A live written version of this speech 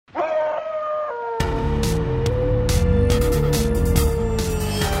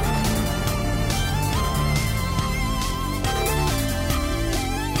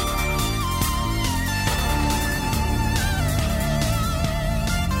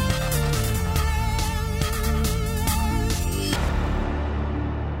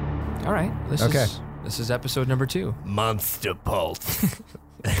All right. This is episode number 2. Monster Pulse.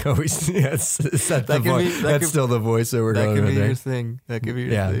 That's still the voice that we're That going could with, be right? your thing. That could be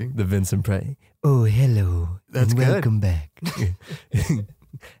your thing. The Vincent Price. Oh, hello. That's and good. Welcome back.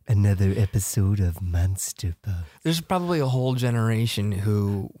 Another episode of Monster Pulse. There's probably a whole generation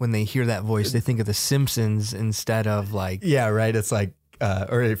who, when they hear that voice, they think of The Simpsons instead of like... Yeah, right. It's like,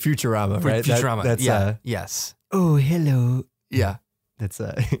 or Futurama, right? Futurama. That's yes. oh, hello. Yeah. That's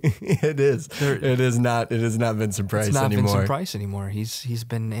it is. It is not Vincent Price It's not anymore. Vincent Price anymore. He's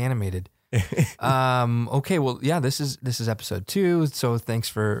been animated. Okay. Well, yeah. This is episode 2. So thanks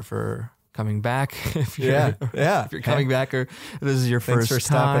for coming back. If you're coming back, or this is your Thanks first for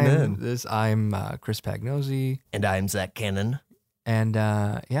stopping time. in. I'm Chris Pagnosi, And I'm Zach Cannon. and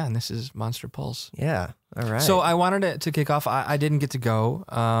and this is Monster Pulse. Yeah. All right. So I wanted to kick off. I didn't get to go.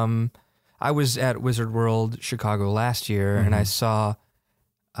 I was at Wizard World Chicago last year, and I saw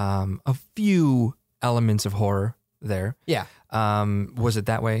a few elements of horror there. Yeah. Was it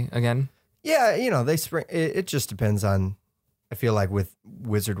that way again? Yeah, they spring. It just depends on. I feel like with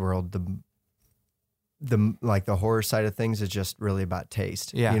Wizard World, the horror side of things is just really about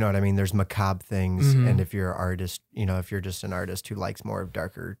taste. Yeah. You know what I mean? There's macabre things, Mhm. and if you're an artist, if you're just an artist who likes more of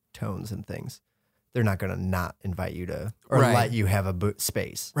darker tones and things, they're not going to not invite you to or Right. let you have a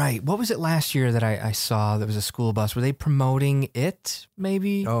space. Right. What was it last year that I saw that was a school bus? Were they promoting it?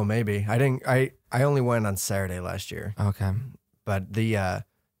 Maybe. Oh, maybe I didn't. I only went on Saturday last year, Okay. but the.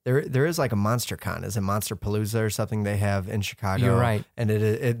 There is like a Monster Con. Is it Monster Palooza or something they have in Chicago? You're right. And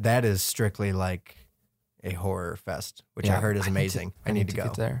that is strictly like a horror fest, which Yeah, I heard is I need to- amazing. I need to go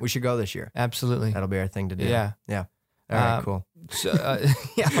get there. We should go this year. Absolutely. That'll be our thing to do. Yeah. Yeah. All right, Um, cool. So,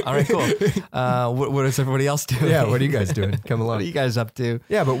 yeah. All right. Cool. What is everybody else doing? Yeah, what are you guys doing? Come What along. are you guys up to?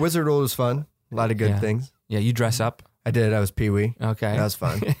 Yeah, but Wizard World was fun. A lot of good Yeah. things. Yeah. You dress up. I did. I was Pee-wee. Okay. That was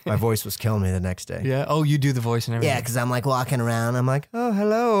fun. My voice was killing me the next day. Yeah. Oh, you do the voice and everything. Yeah, because I'm like walking around. I'm like, oh,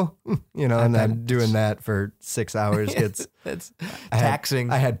 hello. And I'm doing that for 6 hours. It's It's I had- taxing.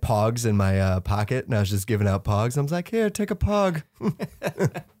 I had pogs in my pocket, and I was just giving out pogs. I was like, here, take a pog.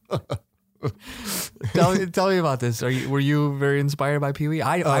 Tell me about this. Were you very inspired by Pee Wee?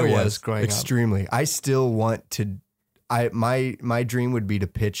 I was yes, growing up. extremely. I still want to. My dream would be to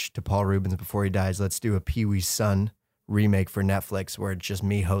pitch to Paul Rubens before he dies. Let's do a Pee Wee's Son remake for Netflix where it's just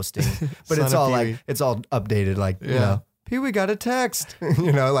me hosting, but Son it's of all Pee-wee. like it's all updated. Like Yeah. Pee Wee got a text.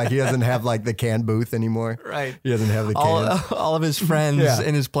 Like he doesn't have like the can booth anymore. Right. He doesn't have the can. All of his friends Yeah.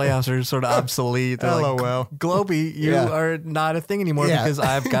 in his playhouse are sort of obsolete. They're like, LOL. Globy, you Yeah. are not a thing anymore Yeah. because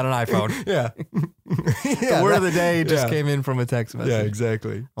I've got an iPhone. Yeah. The word of the day just came in from a text message. Yeah,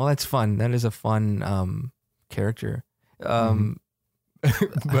 exactly. Well, that's fun. That is a fun character.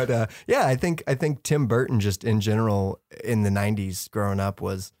 But I think Tim Burton just in general in the 90s growing up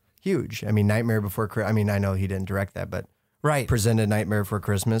was huge. I mean, Nightmare Before Christmas. I mean, I know he didn't direct that, but Right. presented Nightmare Before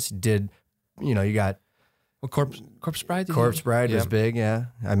Christmas. Did, you got Well, Corpse Bride? did Corpse you- Bride was Yep. big. Yeah.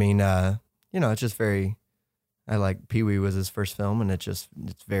 I mean, it's just very, I like Pee-wee was his first film and it's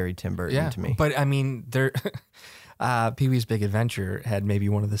very Tim Burton to me. But I mean, Pee-wee's Big Adventure had maybe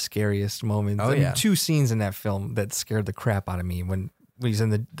one of the scariest moments. Oh, I mean, yeah. 2 scenes in that film that scared the crap out of me when he's in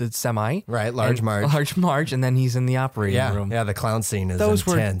the semi. Right. Large and- Marge. Large Marge, and then he's in the operating room. Yeah. The clown scene is Those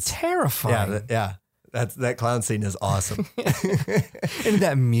intense. were terrifying. Yeah. That clown scene is awesome. And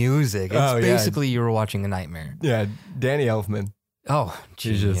that music. It's Oh, yeah. basically you were watching a nightmare. Yeah. Danny Elfman. Oh,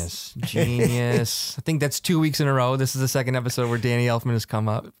 He's genius. Genius. I think that's 2 weeks in a row. This is the second episode where Danny Elfman has come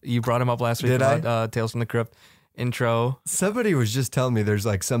up. You brought him up last week Did I? about Tales from the Crypt intro. Somebody was just telling me there's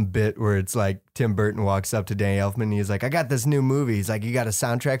like some bit where it's like Tim Burton walks up to Danny Elfman and he's like, I got this new movie. He's like, you got a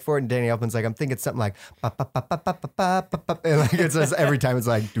soundtrack for it? And Danny Elfman's like, I'm thinking something like, ba, ba, ba, ba, ba, ba, ba, ba, ba. And like it's just every time it's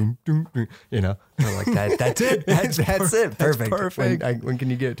like, doom, doom, doom, I'm like, that's it. That's it. Perfect. perfect. When can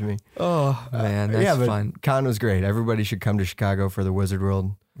you get it to me? Oh, man, that's but fun. Con was great. Everybody should come to Chicago for the Wizard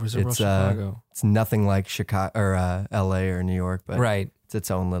World. Wizard World It's, Chicago. It's nothing like Chicago or LA or New York, but Right. it's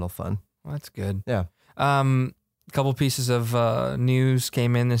its own little fun. Well, that's good. Yeah. A couple pieces of news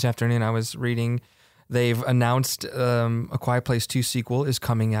came in this afternoon. I was reading. They've announced A Quiet Place 2 sequel is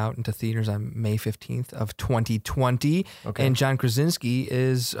coming out into theaters on May 15th of 2020. Okay. And John Krasinski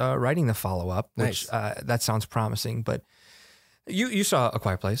is writing the follow-up, which Nice. that sounds promising. But you saw A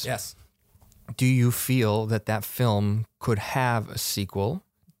Quiet Place. Yes. Do you feel that film could have a sequel?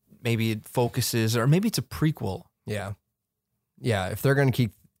 Maybe it focuses, or maybe it's a prequel. Yeah. Yeah. If they're going to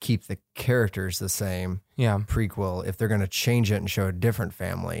keep the characters the same, Yeah. prequel. If they're going to change it and show a different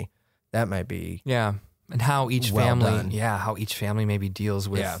family, that might be. Yeah. and how each Well family, done. how each family maybe deals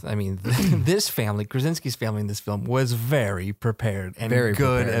with. Yeah. I mean, this family, Krasinski's family in this film was very prepared and Very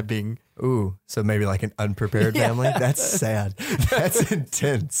good prepared. at being. Ooh, so maybe like an unprepared Yeah. family? That's sad. That's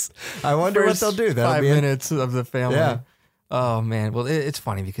intense. I wonder what they'll do. That'll 5 be minutes of the family. Yeah. Oh man. Well, it's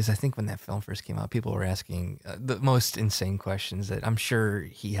funny because I think when that film first came out, people were asking the most insane questions that I'm sure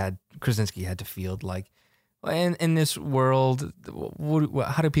Krasinski had to field. Like, in this world,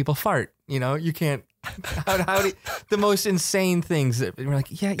 how do people fart? You can't. How do the most insane things that we're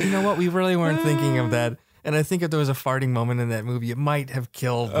like, yeah, you know what? We really weren't thinking of that. And I think if there was a farting moment in that movie, it might have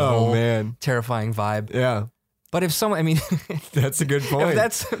killed the whole man. terrifying vibe. Yeah. But if someone, I mean, That's a good point.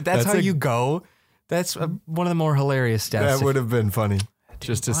 if that's how you go, that's one of the more hilarious stats. That would have been funny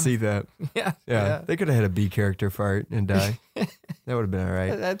just to see that. Yeah. They could have had a B character fart and die. That would have been all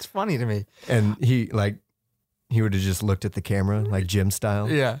right. That's funny to me. And he would have just looked at the camera like Jim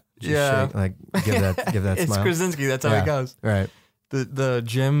style. Yeah. Just Yeah. shake, like give that It's smile. Krasinski. That's how Yeah. it goes. Right. The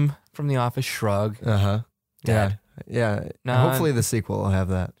Jim from The Office shrug. Yeah. Dad. Yeah. No, Hopefully the sequel will have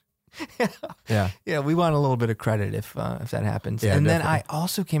that. Yeah. Yeah, we want a little bit of credit if that happens. Yeah, and then definitely. I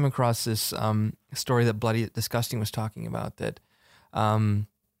also came across this story that Bloody Disgusting was talking about, that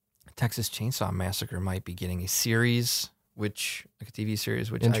Texas Chainsaw Massacre might be getting a series, like a TV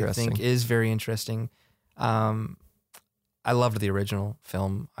series, which I Interesting. think is very interesting. I loved the original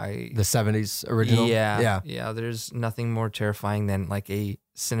film. The 70s original. Yeah. There's nothing more terrifying than like a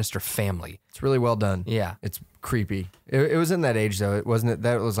sinister family. It's really well done. Yeah. It's creepy. It was in that age though. It wasn't.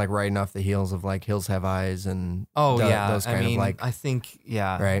 That was like riding off the heels of like Hills Have Eyes and those kind of like I think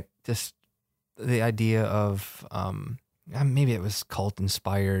right. just the idea of maybe it was cult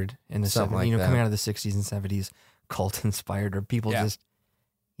inspired in the Something 70s, like that. coming out of the 60s and 70s, cult inspired, or people Yeah. just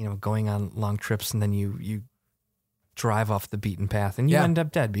going on long trips and then you drive off the beaten path and you Yeah. end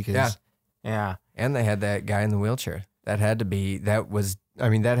up dead because yeah. And they had that guy in the wheelchair. That had to be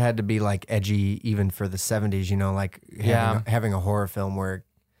like edgy even for the 70s, like having a horror film where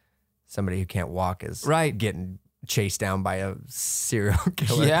somebody who can't walk is Right. getting chased down by a serial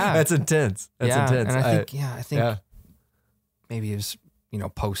killer. Yeah. That's intense. That's intense. And I think yeah. maybe it was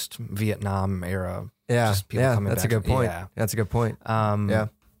post Vietnam era. Yeah. just people coming That's a back. good point. Yeah. That's a good point. Yeah.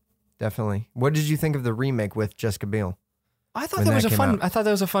 Definitely. What did you think of the remake with Jessica Biel? I thought when that was that a came fun. out? I thought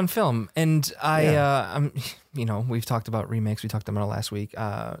that was a fun film, and we've talked about remakes. We talked about it last week.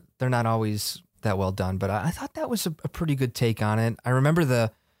 They're not always that well done, but I thought that was a pretty good take on it. I remember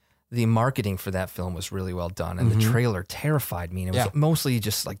the marketing for that film was really well done, and the trailer terrified me. And it was mostly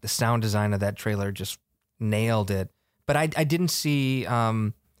just like the sound design of that trailer just nailed it. But I didn't see.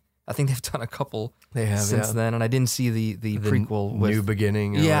 I think they've done a couple They have since then, and I didn't see the prequel with New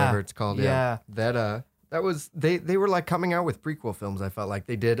Beginning or Yeah. whatever it's called. Yeah. That was they were like coming out with prequel films. I felt like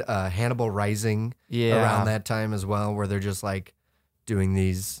they did Hannibal Rising Yeah. around that time as well, where they're just like doing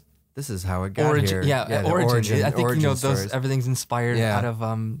these. This is how it got origin. here. Yeah, the origin. I think origin those stories. everything's inspired Yeah. out of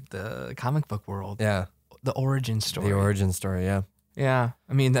the comic book world. Yeah, The origin story. the origin story. Yeah, Yeah,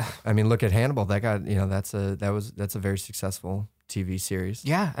 I mean, look at Hannibal. That got that's a very successful TV series.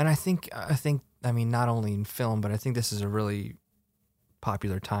 yeah, and I think not only in film, but I think this is a really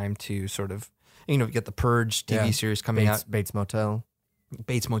popular time to sort of get the Purge TV Yeah. series coming out, Bates Motel,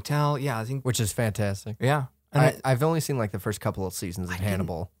 Bates Motel. Yeah, I think which is fantastic. yeah. And I've only seen like the first couple of seasons of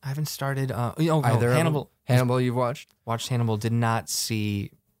Hannibal. I haven't started. Either of them? Hannibal. Hannibal, you've watched? Watched Hannibal. Did not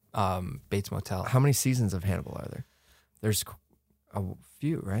see Bates Motel. How many seasons of Hannibal are there? There's a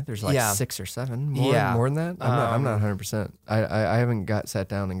few, right? There's like 6 or 7. More than that. I'm not 100%. I haven't sat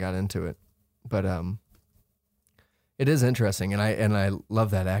down and got into it, but it is interesting, and I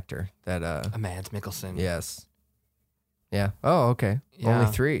love that actor. That Mads Mikkelsen. yes, yeah. Oh, okay. Yeah.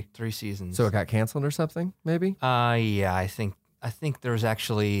 Only 3. 3 seasons. So it got canceled or something? Maybe. Yeah, I think there was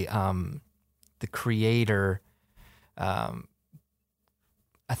actually the creator.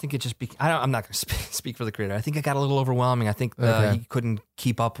 I think it just I'm not going to speak for the creator. I think it got a little overwhelming. I think Okay. he couldn't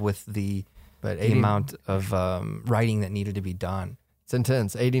keep up with the But the amount of writing that needed to be done. It's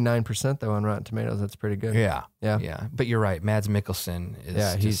intense. 89% though on Rotten Tomatoes. That's pretty good. Yeah, Yeah. yeah. But you're right. Mads Mikkelsen is.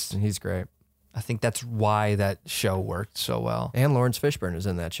 Yeah, just, he's great. I think that's why that show worked so well. And Lawrence Fishburne is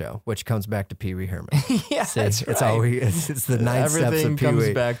in that show, which comes back to Pee Wee Herman. Yeah, See, that's it's right. always it's the 9 steps Everything of Pee comes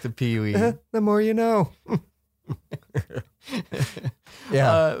Wee. back to Pee Wee. The more you know.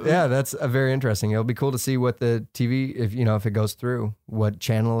 Yeah, that's very interesting. It'll be cool to see what the TV, if it goes through, what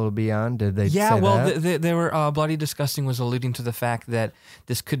channel it'll be on. Did they Yeah, say well, that? they were Bloody Disgusting was alluding to the fact that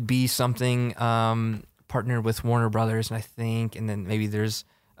this could be something partnered with Warner Brothers, and then maybe there's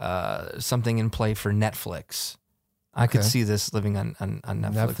something in play for Netflix. I could Okay. see this living on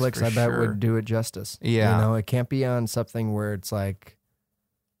Netflix. Netflix, for I bet, sure. would do it justice. Yeah. You know, it can't be on something where it's like,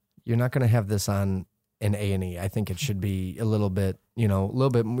 you're not going to have this on an A&E. I think it should be a little bit,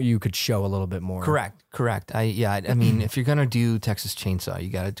 you you could show a little bit more. Correct. I mean, if you're gonna do Texas Chainsaw, you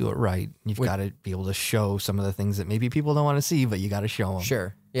got to do it right. You've got to be able to show some of the things that maybe people don't want to see, but you got to show them.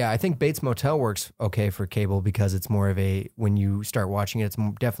 Sure. Yeah, I think Bates Motel works okay for cable because it's more of when you start watching it, it's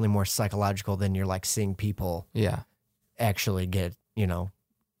definitely more psychological than you're like seeing people Yeah. actually get,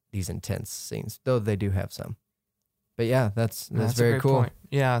 these intense scenes, though they do have some. But yeah, that's a very great cool. point.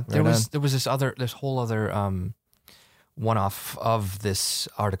 Yeah, there Right was this whole other one-off of this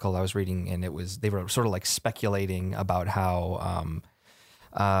article I was reading, and they were sort of like speculating about how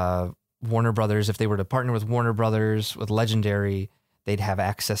Warner Brothers, if they were to partner with Warner Brothers with Legendary, they'd have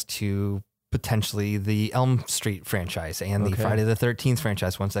access to potentially the Elm Street franchise and the Okay. Friday the 13th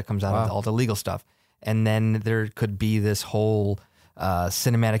franchise once that comes out Wow. of all the legal stuff, and then there could be this whole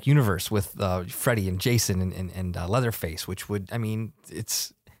cinematic universe with Freddy and Jason and Leatherface, which would, I mean,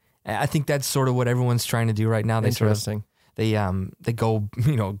 I think that's sort of what everyone's trying to do right now. Interesting. They go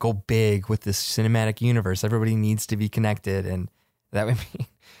big with this cinematic universe. Everybody needs to be connected, and that would be,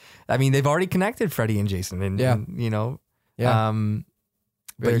 I mean, they've already connected Freddy and Jason, and Yeah. yeah.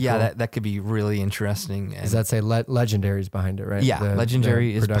 Very But yeah, cool. that could be really interesting. And Does that say Legendary's behind it, right? yeah, The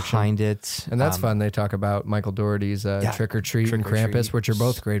Legendary is production. behind it, And that's fun. They talk about Michael Dougherty's Trick or Treat and Trick or Krampus, Treat. which are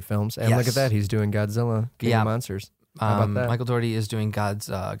both great films. And look Yes. at that. He's doing Godzilla, King Yeah. of Monsters. How about that? Michael Dougherty is doing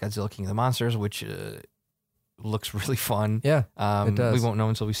Godzilla King of the Monsters, which looks really fun. Yeah, it does. We won't know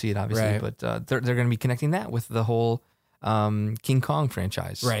until we see it, obviously, Right. but they're going to be connecting that with the whole King Kong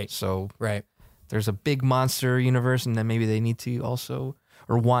franchise. Right. So right. there's a big monster universe, and then maybe they need to also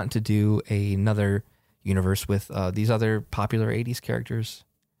or want to do another universe with these other popular 80s characters.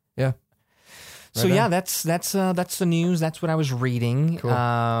 Yeah. So Right yeah, on. that's the news. That's what I was reading. Cool.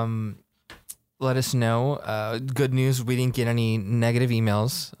 Let us know. Good news, we didn't get any negative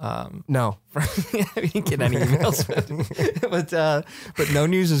emails. No. We didn't get any emails, but no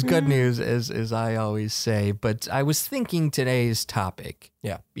news is good news, as I always say. But I was thinking today's topic,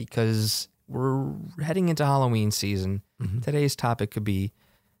 Yeah. because we're heading into Halloween season. Mm-hmm. Today's topic could be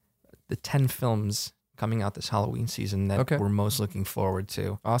the 10 films coming out this Halloween season that Okay. we're most looking forward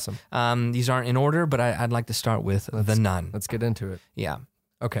to. Awesome. These aren't in order, but I'd like to start with The Nun. Let's get into it. Yeah.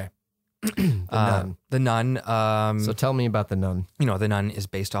 Okay. The Nun. The Nun. So tell me about The Nun. The Nun is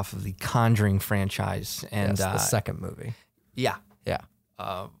based off of the Conjuring franchise, and Yes, the second movie. yeah, Yeah.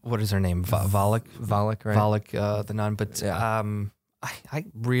 what is her name? Valak, Valak, right? Valak, the Nun. But Yeah. I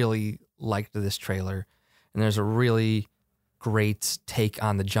really liked this trailer, and there's a really great take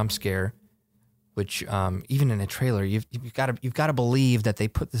on the jump scare, which even in a trailer, you've got to believe that they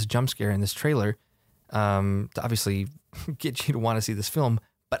put this jump scare in this trailer to obviously get you to want to see this film.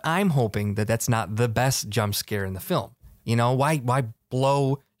 But I'm hoping that that's not the best jump scare in the film. Why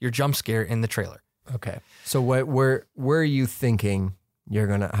blow your jump scare in the trailer? Okay. So where are you thinking you're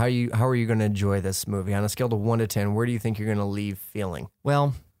gonna how are you gonna enjoy this movie on a scale of 1 to 10? Where do you think you're gonna leave feeling?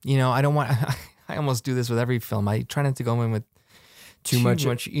 Well, I don't want. I almost do this with every film. I try not to go in with Too much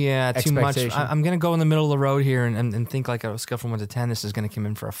Yeah, too much. expectation? I'm gonna go in the middle of the road here and think like a scale from 1 to 10. This is gonna come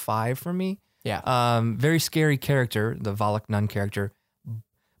in for a 5 for me. Yeah. Very scary character, the Valak Nun character.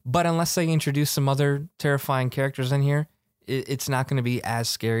 But unless they introduce some other terrifying characters in here, it's not going to be as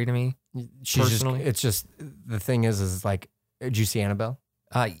scary to me. Personally. It's just the thing is like, did you see Annabelle?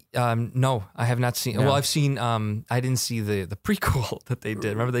 No, I have not seen. No. Well, I've seen. I didn't see the prequel that they did.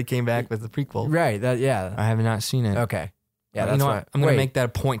 Remember they came back with the prequel. Right. Yeah. I have not seen it. Okay. Yeah. You That's know right. what? I'm going to make that a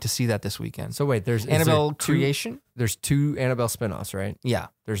point to see that this weekend. So wait, there's Annabelle is there Creation. There's 2 Annabelle spinoffs, right? Yeah,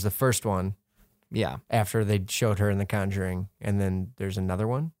 There's the first one yeah. after they showed her in The Conjuring, and then there's another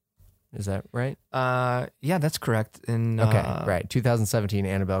one. Is that right? Yeah, that's correct. And Okay, right. 2017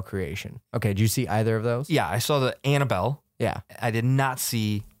 Annabelle Creation. Okay, did you see either of those? Yeah, I saw the Annabelle. Yeah. I did not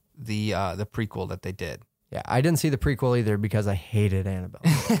see the prequel that they did. Yeah, I didn't see the prequel either because I hated Annabelle.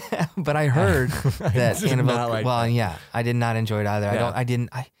 But I heard that did Annabelle. not like well, that. yeah, I did not enjoy it either. Yeah. I didn't.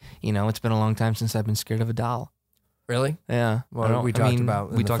 It's been a long time since I've been scared of a doll. Really? Yeah. Well, we talked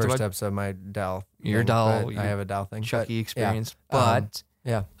about in we the talked first about episode my doll. Your thing, doll, but your I have a doll thing. Chucky but, experience, yeah. but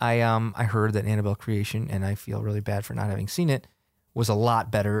Yeah. I heard that Annabelle Creation, and I feel really bad for not having seen it, was a lot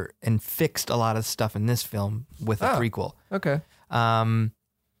better and fixed a lot of stuff in this film with the Oh. prequel. Okay.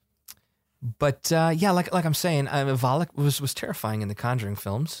 But yeah, like I'm saying, Valak was terrifying in the Conjuring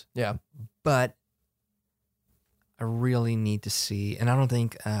films, Yeah. but I really need to see, and I don't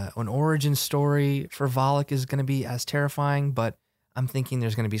think an origin story for Valak is going to be as terrifying, but I'm thinking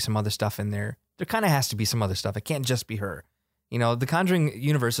there's going to be some other stuff in there there kind of has to be some other stuff. It can't just be her. You know, the Conjuring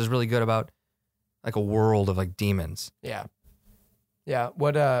universe is really good about like a world of like demons. Yeah. Yeah.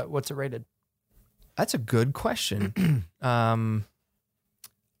 What's it rated? That's a good question.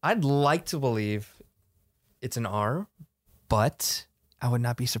 I'd like to believe it's an R, but I would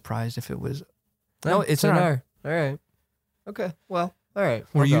not be surprised if it was. No, it's an R. All right. Okay. Well, all right.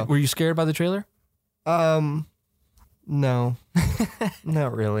 Were you scared by the trailer? No,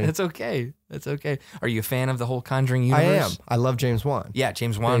 not really. It's okay. It's okay. Are you a fan of the whole Conjuring universe? I am. I love James Wan. Yeah,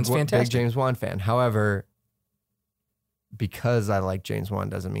 James Wan's fantastic. Big James Wan fan. However, because I like James Wan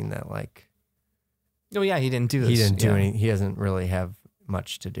doesn't mean that like. Oh yeah, he didn't do this. He didn't do any. He doesn't really have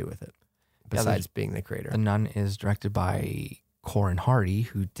much to do with it, besides being the creator. The Nun is directed by Corin Hardy,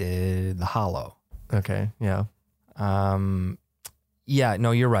 who did The Hollow. Okay. Yeah. Yeah,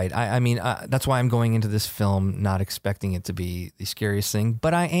 no, you're right. I mean, that's why I'm going into this film not expecting it to be the scariest thing,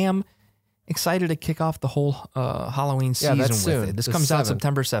 but I am excited to kick off the whole Halloween season that's with soon. it. This The comes out 7th.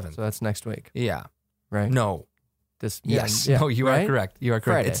 September 7th. So that's next week, Yeah. right? No. Yes. No, you right? are correct. You are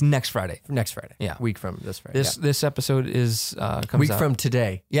correct. Friday. It's next Friday. Next Friday. Yeah. Week from this Friday. This episode is comes Week out. from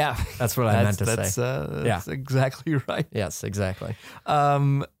today. Yeah. That's what I meant to say. That's exactly right. Yes, exactly.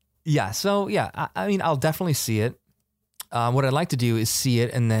 Yeah. So yeah, I mean, I'll definitely see it. What I'd like to do is see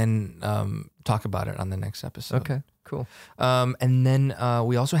it and then talk about it on the next episode. Okay, cool. And then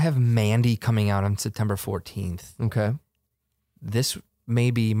we also have Mandy coming out on September 14th. Okay. This may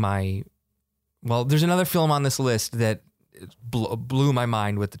be there's another film on this list that blew my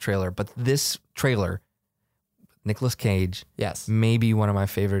mind with the trailer, but this trailer, Nicolas Cage, Yes. may be one of my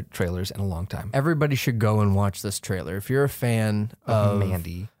favorite trailers in a long time. Everybody should go and watch this trailer. If you're a fan of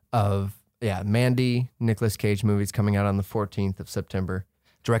Mandy. Mandy, Nicolas Cage movies coming out on the 14th of September.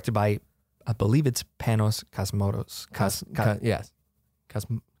 Directed by, I believe it's Panos Cosmatos. Yes.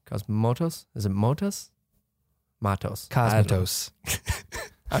 Cosmotos? Is it Motos? Matos. Cosmatos.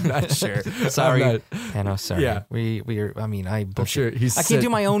 I'm not sure. Sorry, I'm not- Panos. Sorry. Yeah. We are. I mean, I. I'm sure he's I can't do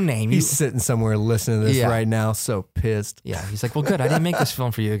my own name. He's sitting somewhere listening to this Yeah. right now, so pissed. Yeah, he's like, well, good. I didn't make this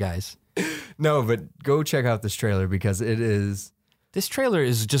film for you guys. No, but go check out this trailer because it is. This trailer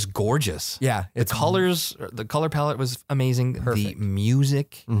is just gorgeous. Yeah, The colors, the color palette was amazing. Perfect. The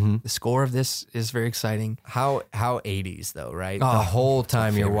music, Mhm. the score of this is very exciting. How 80s though, right? Oh, the whole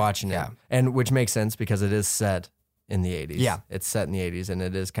time you're favorite. watching it, Yeah. and which makes sense because it is set in the 80s. Yeah. it's set in the 80s, and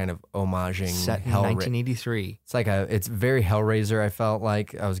it is kind of homaging Set in 1983. It's very Hellraiser. I felt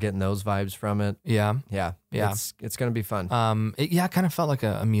like I was getting those vibes from it. Yeah. Yeah, Yeah. It's gonna be fun. It kind of felt like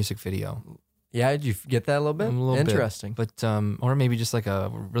a music video. Yeah, did you get that a little bit? A little Interesting. bit, but or maybe just like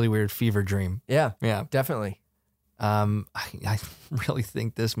a really weird fever dream. Yeah, Yeah. definitely. I really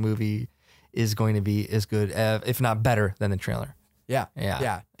think this movie is going to be as good, if not better, than the trailer. Yeah, Yeah.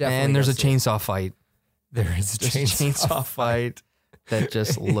 yeah, definitely. And there's a go see it. chainsaw fight. There is a There's a chainsaw fight that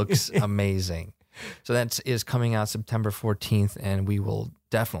just looks amazing. So that is coming out September 14th, and we will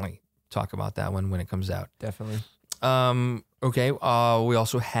definitely talk about that one when it comes out. Definitely. Okay. We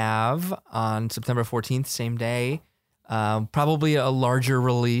also have on September 14th, same day, probably a larger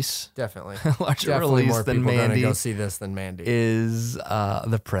release. Definitely. Larger Definitely release more than people gonna Mandy go see this than Mandy. is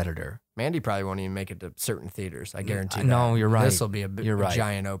The Predator. Mandy probably won't even make it to certain theaters. I guarantee. No, that. you're right. This will be a You're right.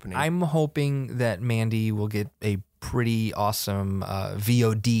 giant opening. I'm hoping that Mandy will get a pretty awesome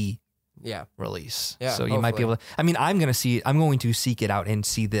VOD yeah. release. Yeah, So you might be hopefully. able to. I mean, I'm going to see it. I'm going to seek it out and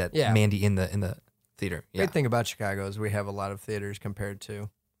see that Yeah. Mandy in the theater. Yeah, Great thing about Chicago is we have a lot of theaters compared to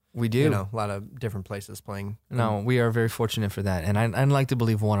we do. you know a lot of different places playing. No, we are very fortunate for that, and I'd like to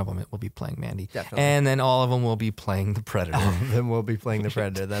believe one of them will be playing Mandy, Definitely. and then all of them will be playing The Predator. Then we'll be playing the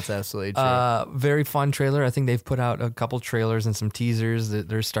Predator. That's absolutely true. Very fun trailer. I think they've put out a couple trailers and some teasers that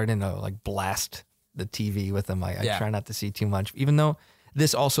they're starting to like blast the TV with them. I Yeah. try not to see too much, even though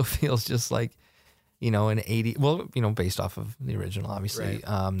this also feels just like, an 80, based off of the original, obviously.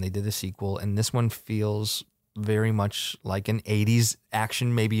 Right. They did a sequel, and this one feels very much like an 80s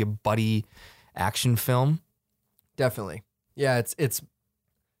action, maybe a buddy action film. Definitely. Yeah,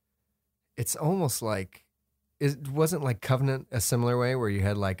 it's almost like it wasn't like Covenant a similar way where you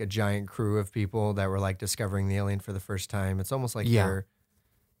had like a giant crew of people that were like discovering the alien for the first time. It's almost like Yeah.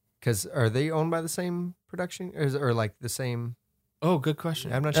 because are they owned by the same production or like the same? Oh, good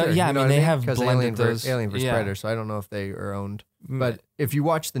question. I'm not sure. Yeah, You know I what mean, they have because blended those. Alien vs yeah. Predator, so I don't know if they are owned. Mm, But if you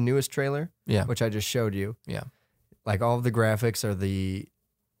watch the newest trailer, yeah, which I just showed you, yeah, like all of the graphics are the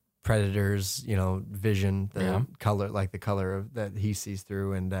Predator's, vision, the Yeah. color, like the color of that he sees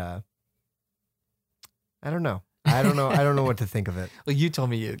through, and I don't know. I don't know what to think of it. Well, you told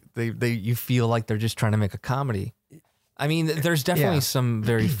me you feel like they're just trying to make a comedy. I mean, there's definitely Yeah. some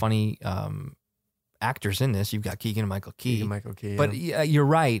very funny actors in this. You've got Keegan and Michael Key. Michael Key. But yeah, you're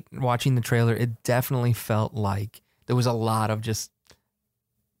right. Watching the trailer, it definitely felt like there was a lot of just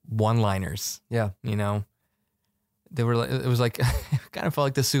one-liners. yeah. You know, it was like kind of felt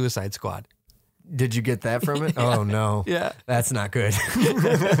like the Suicide Squad. Did you get that from it? Yeah. Oh no. Yeah. That's not good.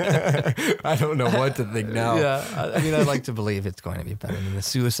 I don't know what to think now. Yeah. I mean, I'd like to believe it's going to be better than the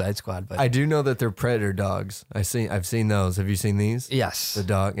Suicide Squad, but I do know that they're predator dogs. I've seen those. Have you seen these? yes. The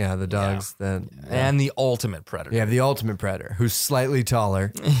dogs that And the ultimate predator. you have the ultimate predator who's slightly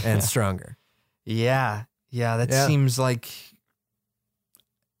taller and stronger. Yeah. Yeah. That Yeah. seems like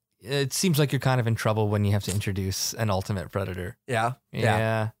you're kind of in trouble when you have to introduce an ultimate predator. Yeah.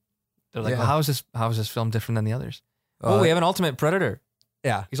 Yeah. They're like, Yeah. well, how is this film different than the others? We have an ultimate predator.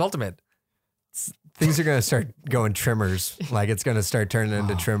 Yeah. He's ultimate. Things are going to start going Trimmers. Like it's going to start turning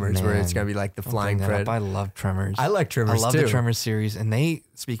into Oh, Trimmers where it's man. going to be like the Don't flying bring that up. predator. I love Tremors. I like Trimmers I love too. the Tremors series. And they,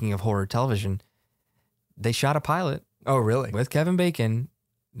 speaking of horror television, they shot a pilot Oh, really? with Kevin Bacon.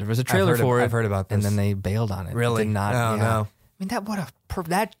 There was a trailer for it. I've heard about this. And then they bailed on it. Really? Did not. Oh, yeah. no. I mean,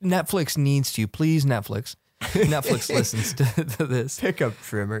 that Netflix needs to. Please, Netflix. Netflix listens to this. Pick up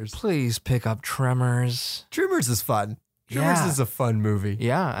Trimmers. Please pick up Tremors. Tremors is fun. Tremors Yeah. is a fun movie.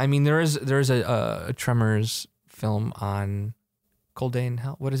 Yeah, I mean there is a Tremors film on Cold Day in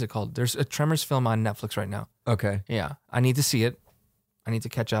Hell. What is it called? There's a Tremors film on Netflix right now. Okay. Yeah, I need to see it. I need to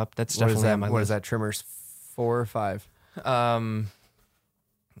catch up. That's What is definitely that? on my What list. is that? Tremors 4 or 5?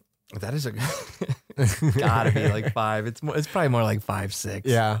 That is gotta be like 5. It's probably more like 5, 6.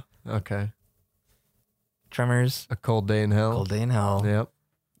 Yeah. Okay. Tremors, A Cold Day in Hell. Cold Day in Hell. Yep.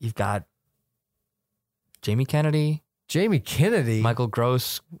 You've got Jamie Kennedy. Jamie Kennedy. Michael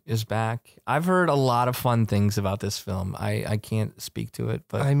Gross is back. I've heard a lot of fun things about this film. I can't speak to it,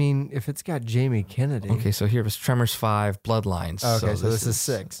 but I mean, if it's got Jamie Kennedy. okay. So here was Tremors 5, Bloodlines. Okay, so this is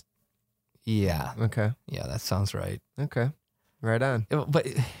 6. Yeah, Okay. yeah, that sounds right. Okay. Right on. But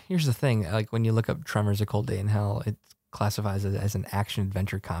here's the thing: like when you look up Tremors: A Cold Day in Hell, it classifies it as an action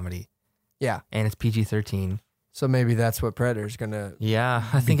adventure comedy, Yeah. and it's PG-13. So maybe that's what Predator's gonna. Yeah,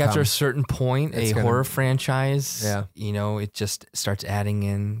 I think after a certain point, It's a gonna- horror franchise, Yeah. you know, it just starts adding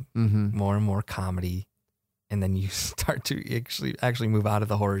in Mm-hmm. more and more comedy, and then you start to actually move out of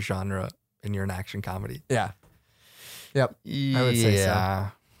the horror genre, and you're an action comedy. Yeah. Yep. I would say so. Yeah.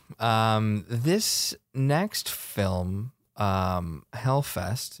 This next film,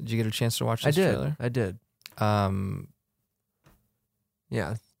 Hellfest. Did you get a chance to watch this trailer? I did. Um,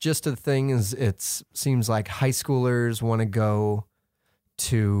 Yeah. Just the thing is, it seems like high schoolers want to go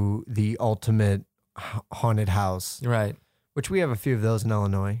to the ultimate haunted house, right. which we have a few of those in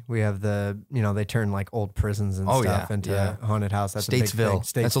Illinois. We have they turn like old prisons and Oh, stuff yeah, into yeah. haunted house. That's a big Statesville.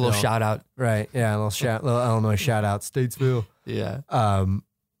 thing. That's a little Statesville. shout out. Right. Yeah. A little Illinois shout out. Statesville. Yeah.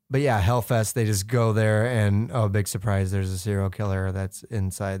 But yeah, Hellfest, they just go there and, oh, big surprise, there's a serial killer that's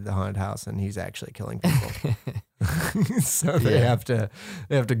inside the haunted house and he's actually killing people. So they Yeah.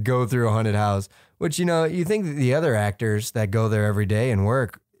 have to go through a haunted house, which, you think that the other actors that go there every day and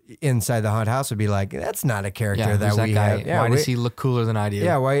work inside the haunted house would be like, that's not a character Yeah. that Who's that we guy? have. Yeah, Why does he look cooler than I do?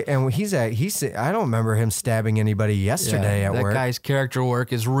 Yeah, why? And he's I don't remember him stabbing anybody yesterday at that work. guy's character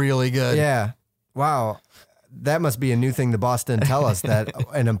work is really good. Yeah. Wow. That must be a new thing the boss didn't tell us, that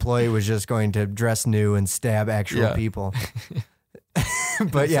an employee was just going to dress new and stab actual Yeah. people.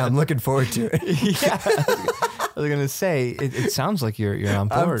 But yeah, I'm looking forward to it. Yeah. I was gonna say it sounds like you're on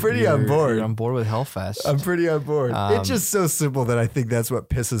board. I'm pretty on board. You're on board with Hellfest. I'm pretty on board. It's just so simple that I think that's what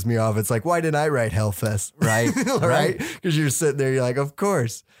pisses me off. It's like, why didn't I write Hellfest? Right. Right? Because you're sitting there, you're like, of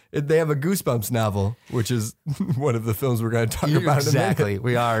course. They have a Goosebumps novel, which is one of the films we're going to talk about Exactly, in a minute.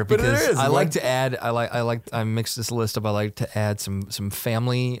 we are, But because there is, I like- like to add. I mixed this list up. I like to add some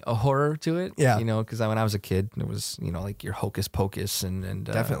family horror to it. Yeah. because when I was a kid, it was like your Hocus Pocus and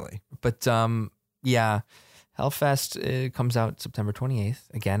Definitely. But yeah, Hellfest comes out September 28th.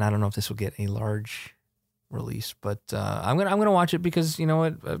 Again, I don't know if this will get a large release, but I'm gonna watch it because you know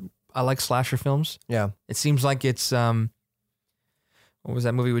what, I like slasher films. Yeah. It seems like it's what was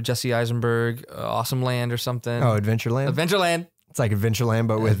that movie with Jesse Eisenberg, Awesome Land or something? Oh, Adventureland? Adventureland. It's like Adventureland,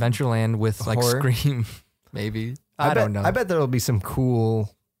 but with Adventureland with like horror? Scream, maybe. I don't know. I bet there'll be some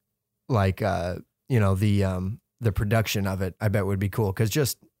cool, like, the production of it. I bet would be cool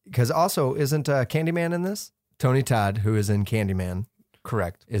because also isn't Candyman in this? Tony Todd, who is in Candyman,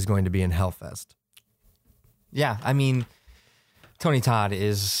 Correct. is going to be in Hellfest. Yeah, I mean, Tony Todd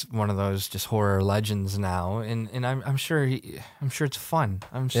is one of those just horror legends now, and I'm sure it's fun.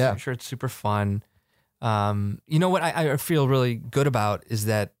 I'm sure it's super fun. You know what I feel really good about is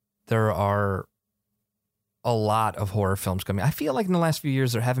that there are a lot of horror films coming. I feel like in the last few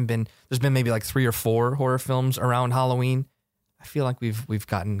years there's been maybe like 3 or 4 horror films around Halloween. I feel like we've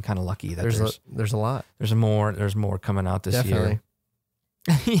gotten kind of lucky that there's a lot. There's more coming out this year.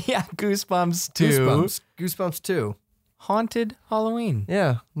 Yeah, Goosebumps 2. Goosebumps 2. Haunted Halloween.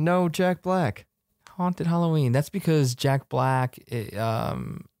 Yeah, no Jack Black. Haunted Halloween. That's because Jack Black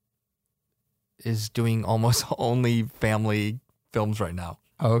is doing almost only family films right now.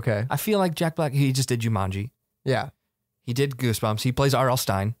 Oh, okay. I feel like Jack Black, he just did Jumanji. Yeah. He did Goosebumps. He plays R.L.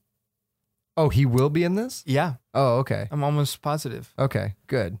 Stein. Oh, he will be in this? Yeah. Oh, okay. I'm almost positive. Okay,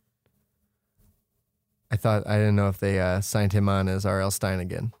 good. I didn't know if they signed him on as R.L. Stein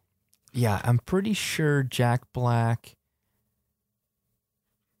again. Yeah, I'm pretty sure Jack Black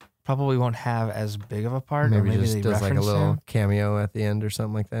probably won't have as big of a part. Maybe or just they does like a reference little him. cameo at the end or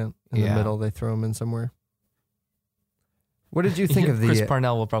something like that. In the middle, they throw him in somewhere. What did you think of the... Chris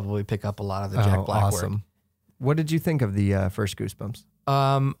Parnell will probably pick up a lot of the Jack Black awesome. work. What did you think of the first Goosebumps?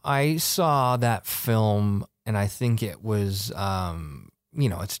 I saw that film, and I think it was,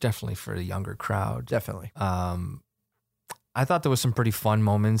 it's definitely for the younger crowd. Definitely. I thought there was some pretty fun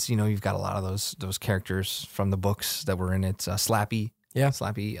moments. You've got a lot of those characters from the books that were in it. Slappy. Yeah.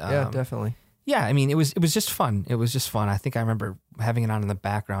 Slappy. Yeah, definitely. Yeah, I mean, it was just fun. It was just fun. I think I remember having it on in the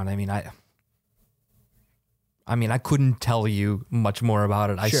background. I mean, I couldn't tell you much more about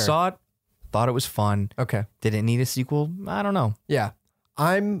it. I saw it, thought it was fun. Okay. Did it need a sequel? I don't know. Yeah.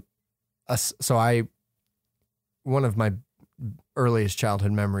 One of my earliest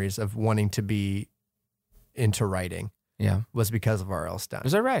childhood memories of wanting to be into writing was because of R.L. Stein.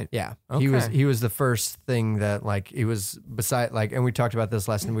 Is that right? Yeah. Okay. He was the first thing that he was beside and we talked about this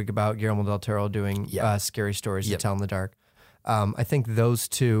last week about Guillermo del Toro doing scary stories to tell in the dark. I think those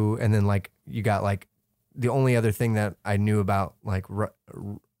two, and then you got the only other thing that I knew about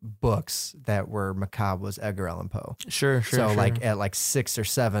books that were macabre was Edgar Allan Poe. Sure. So at 6 or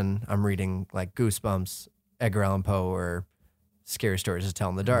 7, I'm reading Goosebumps, Edgar Allan Poe, or Scary Stories to Tell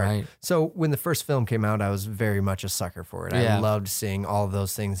in the Dark. Right. So when the first film came out, I was very much a sucker for it. Yeah. I loved seeing all of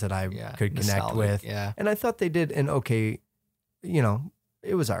those things that I could connect with. Yeah. And I thought they did an okay,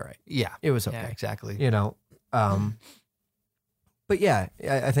 it was all right. Yeah. It was okay. Yeah, exactly. But yeah,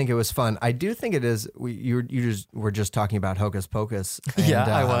 I think it was fun. I do think it is. You were just talking about Hocus Pocus. And, yeah,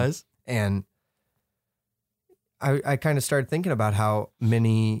 I was. And I kind of started thinking about how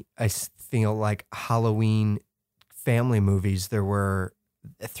many, I feel like, Halloween family movies there were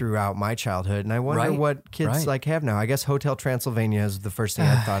throughout my childhood. And I wonder what kids have now. I guess Hotel Transylvania is the first thing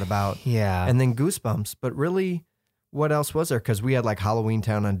I thought about. Yeah. And then Goosebumps. But really, what else was there? Because we had Halloween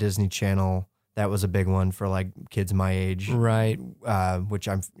Town on Disney Channel. That was a big one for kids my age. Right. Which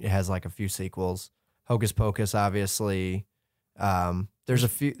it has a few sequels. Hocus Pocus, obviously. There's a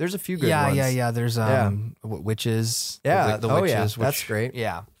few good ones. Yeah. There's Witches. Yeah. The oh, Witches, yeah. which, That's great.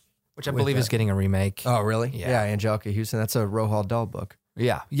 Yeah. Which I believe is getting a remake. Oh, really? Yeah. Angelica Houston. That's a Roald Dahl book.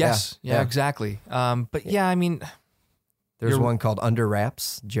 Yeah. Yes. Yeah, exactly. But yeah, I mean, there's one called Under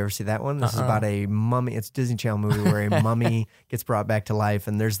Wraps. Did you ever see that one? This is about a mummy. It's a Disney Channel movie where a mummy gets brought back to life,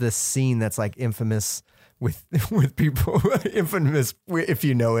 and there's this scene that's infamous with people, infamous if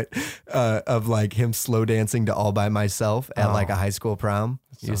you know it, of him slow dancing to All by Myself at a high school prom.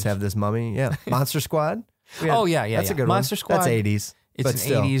 You just have this mummy. Yeah, Monster Squad. That's a good Monster one. Squad. That's 80s. It's but an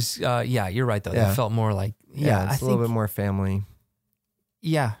still. 80s. Yeah, you're right though. Yeah. That felt more like it's I a little bit more family.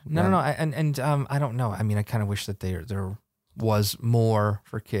 Yeah. No. And I don't know. I mean, I kind of wish that there was more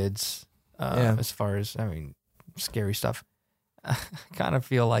for kids as far as, scary stuff. I kind of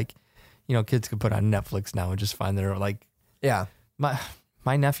feel like, kids could put on Netflix now and just find their my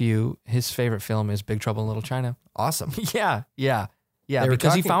nephew, his favorite film is Big Trouble in Little China. Awesome. Yeah.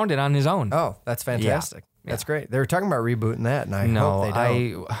 Because he found it on his own. Oh, that's fantastic. Yeah. That's great. They were talking about rebooting that, and I hope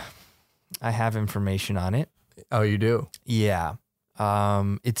they don't. I have information on it. Oh, you do? Yeah.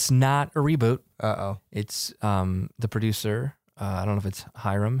 It's not a reboot. Uh-oh. It's the producer, I don't know if it's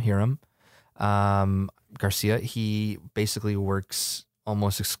Hiram Garcia. He basically works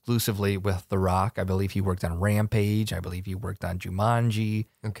almost exclusively with The Rock. I believe he worked on Rampage. I believe he worked on Jumanji.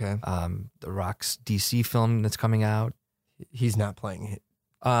 Okay. The Rock's DC film that's coming out. He's not playing it.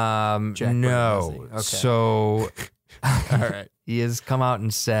 Jack no. Burton, okay. So all right. He has come out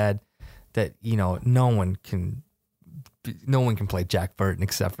and said that, no one can play Jack Burton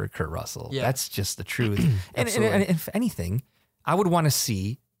except for Kurt Russell. Yeah. That's just the truth. and if anything, I would want to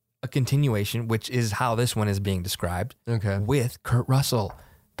see a continuation, which is how this one is being described, with Kurt Russell.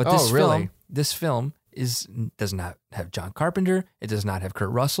 But this film does not have John Carpenter. It does not have Kurt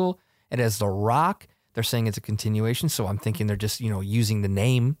Russell. It has The Rock. They're saying it's a continuation, so I'm thinking they're just, using the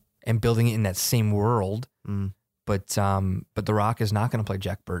name and building it in that same world. Mm. But The Rock is not going to play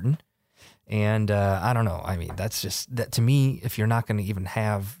Jack Burton. And I don't know. I mean, that's just that to me. If you're not going to even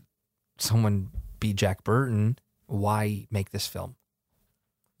have someone be Jack Burton, why make this film?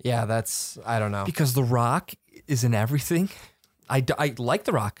 Yeah, I don't know. Because The Rock is in everything. I like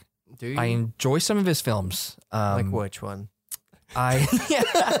The Rock. Do you? I enjoy some of his films. Like which one? Like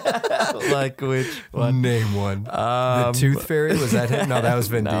which one? Name one. The Tooth Fairy, was that him? No, that was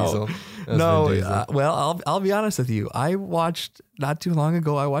Vin No. Diesel. That was No, Vin Diesel. well, I'll be honest with you. I watched not too long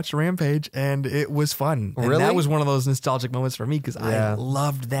ago. I watched Rampage, and it was fun. And Really? that was one of those nostalgic moments for me because Yeah. I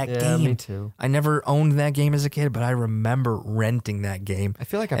loved that Yeah, game. me too. I never owned that game as a kid, but I remember renting that game. I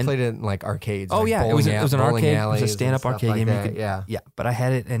feel like I And- played it in like arcades. Oh like yeah, it was an bowling arcade. It was alleys a and stand-up stuff arcade like game. that. Yeah, Yeah, but I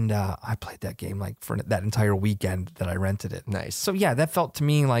had it, and I played that game like for that entire weekend that I rented it. nice. So yeah, that felt to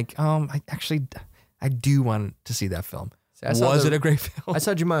me like I do want to see that film. See, I saw Was the- it a great film? I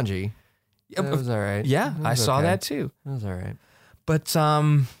saw Jumanji. Yeah, It was all right. yeah, It I was saw okay. that too. It was all right. But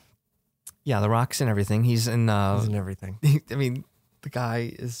yeah, The Rock's in everything. He's in. He's in everything. I mean, the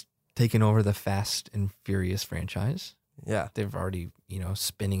guy is taking over the Fast and Furious franchise. Yeah. They've already,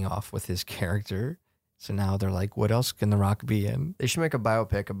 spinning off with his character. So now they're like, what else can The Rock be in? They should make a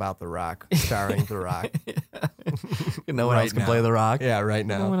biopic about The Rock, starring The Rock. No one Right else can now. play The Rock. Yeah, right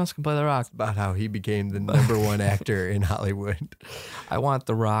No now. one else can play The Rock. About how he became the number one actor in Hollywood. I want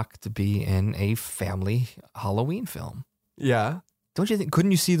The Rock to be in a family Halloween film. Yeah. Don't you think?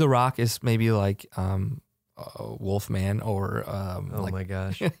 Couldn't you see The Rock as maybe like Wolfman or Oh my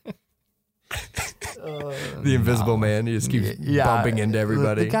gosh. the The Invisible Man. He just keeps bumping into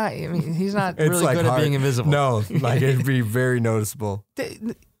everybody. The guy, I mean, he's not It's really like good at hard- being invisible. No, like it'd be very noticeable.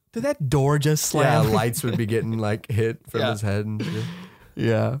 Did that door just Yeah, slam? lights would be getting like hit from Yeah. his head. And shit.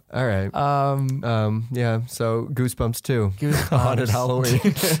 Yeah. All right. Yeah. So Goosebumps 2. Goosebumps. Haunted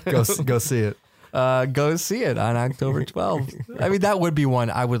Halloween. go see it. Go see it on October 12th. I mean, that would be one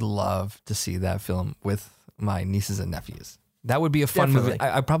I would love to see that film with my nieces and nephews. That would be a fun movie.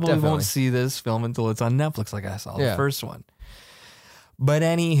 Definitely. I probably Definitely. won't see this film until it's on Netflix, like I saw Yeah. the first one. But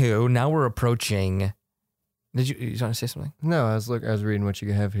anywho, now we're approaching. Did you want to say something? No, I was reading what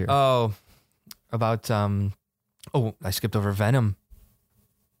you have here. Oh, about I skipped over Venom.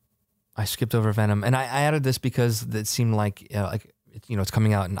 And I added this because it seemed like it's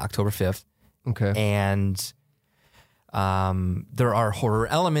coming out on October 5th. Okay. And there are horror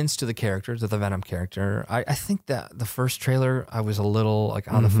elements to the character, to the Venom character. I think that the first trailer I was a little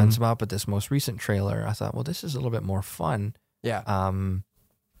like on the fence about, but this most recent trailer, I thought, well, this is a little bit more fun. Yeah.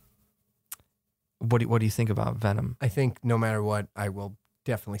 What do you think about Venom? I think no matter what, I will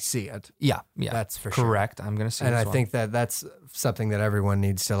definitely see it. Yeah, That's for sure. correct. I'm gonna see. And it I as well. think that that's something that everyone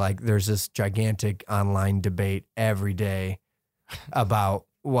needs to like. There's this gigantic online debate every day about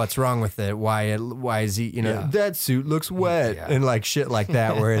what's wrong with it. Why is he? Yeah. That suit looks wet Yeah. and like shit like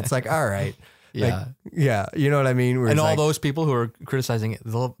that. Where it's like, all right, yeah. yeah, you know what I mean. Where And it's all like, those people who are criticizing it,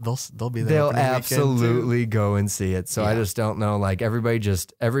 they'll be there. they'll opening weekend, too. absolutely go and see it. So I Yeah. just don't know. Like every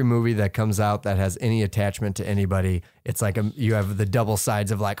movie that comes out that has any attachment to anybody, it's like you have the double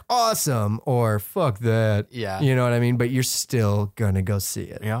sides of like awesome or fuck that. Yeah. You know what I mean? But you're still gonna go see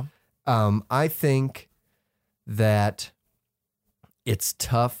it. Yeah. I think that it's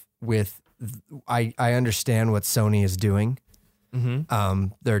tough with. I understand what Sony is doing. Mm-hmm.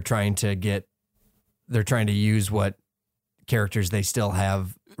 They're trying to use what characters they still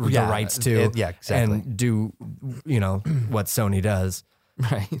have the rights to. Yeah, exactly. And do what Sony does.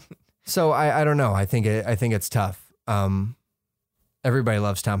 Right. So I don't know. I think it's tough. Everybody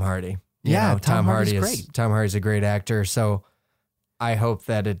loves Tom Hardy. You Yeah, know, Tom Hardy's Hardy great. Tom Hardy's a great actor. So I hope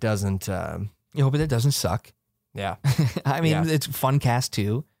that it doesn't. You hope that doesn't suck. Yeah. I mean, Yeah. it's a fun cast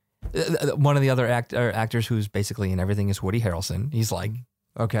too. One of the other actors who's basically in everything is Woody Harrelson. He's like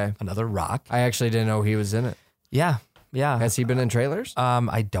Okay. another Rock. I actually didn't know he was in it. Yeah. Has he been in trailers?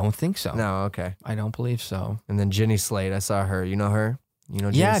 I don't think so. No. Okay. I don't believe so. And then Jenny Slate. I saw her. You know her? You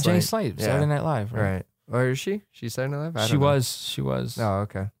know Jenny Yeah, Slate? Jenny Slate, Yeah. Saturday Night Live. Right. Right. Or is she? She's Saturday Night Live? I She don't know. was. Oh,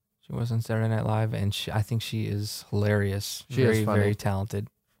 okay. She was on Saturday Night Live, and I think she is hilarious. She is very, funny. very talented.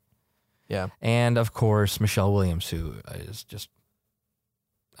 Yeah. And of course, Michelle Williams, who is just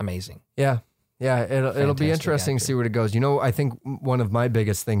amazing. Yeah. Yeah, it'll be Fantastic interesting to actor. see where it goes. I think one of my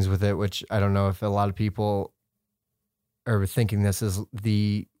biggest things with it, which I don't know if a lot of people are thinking this, is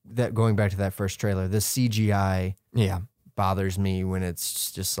that going back to that first trailer, the CGI Yeah. bothers me when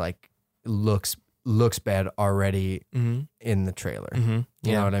it's just like looks bad already Mm-hmm. in the trailer. Mm-hmm.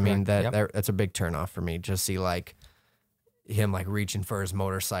 You know what I mean? Yep. That's a big turnoff for me. Just see like him like reaching for his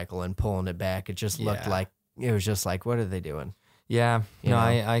motorcycle and pulling it back. It just looked Yeah. like it was just like, what are they doing? Yeah, You no, know?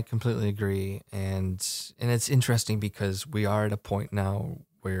 I completely agree, and it's interesting because we are at a point now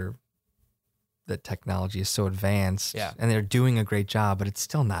where the technology is so advanced, Yeah. and they're doing a great job, but it's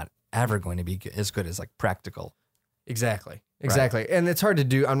still not ever going to be as good as like practical. Exactly. And it's hard to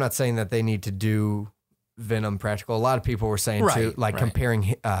do. I'm not saying that they need to do Venom practical. A lot of people were saying too, like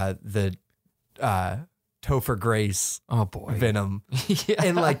comparing the Topher Grace Oh boy, Venom, yeah.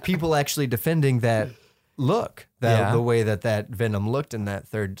 and like people actually defending that look, the way that Venom looked in that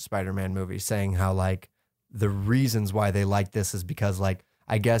third Spider-Man movie, saying how like the reasons why they like this is because like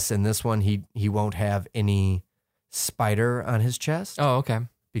I guess in this one he won't have any spider on his chest Oh, okay,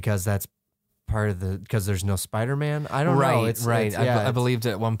 because that's part of because there's no Spider-Man. I don't know. It's, I believed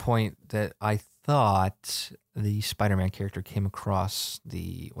at one point that I thought the Spider-Man character came across a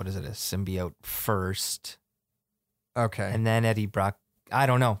symbiote first. Okay. And then Eddie Brock, I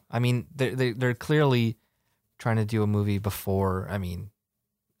don't know. I mean, they're clearly trying to do a movie before, I mean,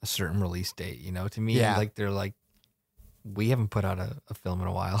 a certain release date, you know, to me, like they're like, we haven't put out a film in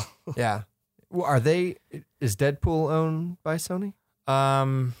a while. Yeah. Well, is Deadpool owned by Sony?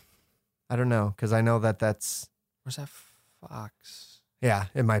 I don't know. Cause I know that's. Where's that Fox? Yeah,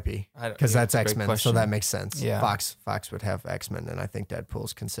 it might be. Cause that's X-Men. So that makes sense. Yeah. Fox would have X-Men, and I think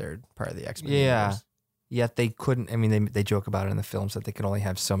Deadpool's considered part of the X-Men. Yeah. universe. Yet they couldn't, I mean, they joke about it in the films that they can only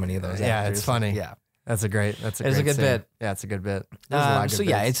have so many of those Yeah, actors. it's funny. Yeah. It's a good scene. bit. Yeah, it's a good bit. There's a lot of good So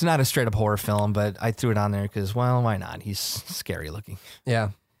yeah, bits. it's not a straight up horror film, but I threw it on there because, well, why not? He's scary looking. Yeah,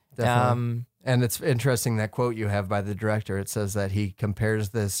 definitely. And it's interesting that quote you have by the director. It says that he compares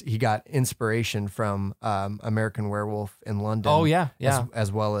this. He got inspiration from American Werewolf in London. Oh yeah,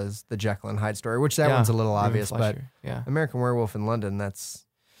 as well as the Jekyll and Hyde story, which that one's a little obvious, but yeah, American Werewolf in London. That's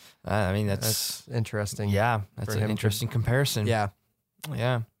interesting. Yeah, that's an interesting comparison. Yeah.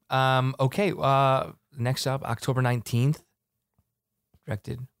 Okay. Next up, October 19th,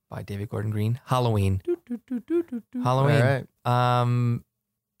 directed by David Gordon Green. Halloween. Halloween. All right.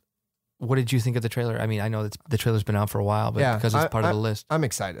 What did you think of the trailer? I mean, I know that the trailer's been out for a while, but because it's part of the list. I'm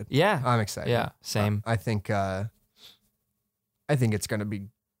excited. Yeah. I'm excited. Yeah. Same. I think it's going to be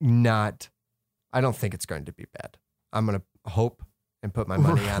not. I don't think it's going to be bad. I'm going to hope and put my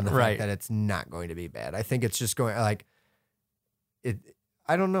money on the fact that it's not going to be bad. I think it's just going like it.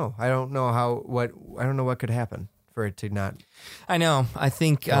 I don't know. I don't know what could happen for it to not. I know. I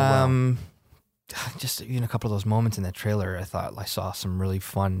think well. just even a couple of those moments in that trailer, I thought I saw some really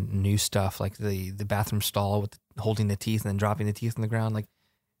fun new stuff, like the bathroom stall with holding the teeth and then dropping the teeth on the ground. Like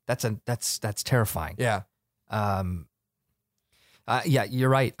that's terrifying. Yeah. Yeah, you're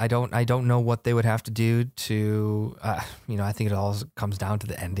right. I don't know what they would have to do to, I think it all comes down to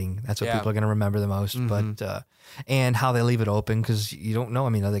the ending. That's what people are going to remember the most. Mm-hmm. But and how they leave it open, because you don't know. I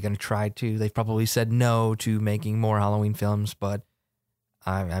mean, are they going to try to? They've probably said no to making more Halloween films, but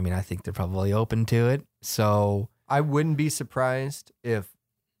I mean, I think they're probably open to it. So I wouldn't be surprised if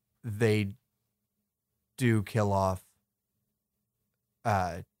they do kill off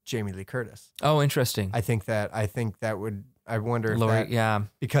Jamie Lee Curtis. Oh, interesting. I think that would. I wonder if Laurie,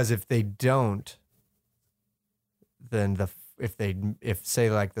 because if they don't, then if say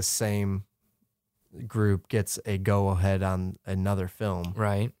like the same group gets a go ahead on another film,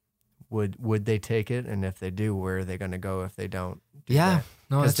 right? Would they take it? And if they do, where are they going to go if they don't? No,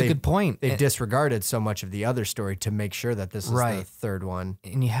 that's a good point. They disregarded so much of the other story to make sure that this is the third one.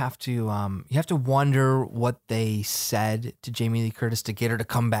 And you have to wonder what they said to Jamie Lee Curtis to get her to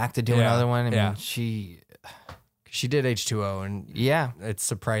come back to do another one. I mean, she did H2O, and it's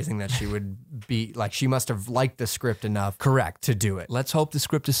surprising that she would be like, she must have liked the script enough, correct, to do it. Let's hope the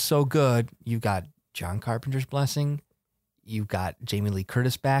script is so good. You got John Carpenter's blessing. You've got Jamie Lee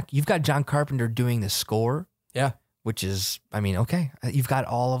Curtis back. You've got John Carpenter doing the score. Yeah. Which is, I mean, okay. You've got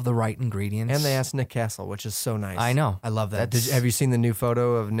all of the right ingredients. And they asked Nick Castle, which is so nice. I know. I love that. Have you seen the new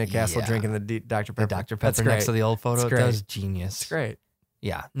photo of Nick Castle drinking the Dr. Pepper? The Dr. Pepper next to the old photo. That was genius. It's great.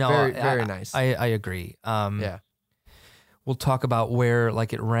 Yeah. No, very nice. I agree. Yeah. We'll talk about where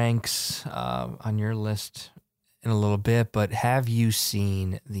it ranks on your list in a little bit, but have you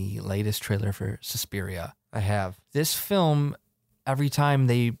seen the latest trailer for Suspiria? I have. This film, every time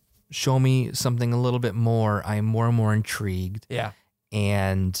they show me something a little bit more, I am more and more intrigued. Yeah.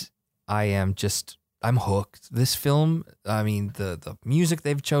 And I'm hooked. This film, I mean, the music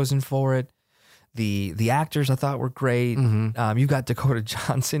they've chosen for it, the actors I thought were great. Mm-hmm. You've got Dakota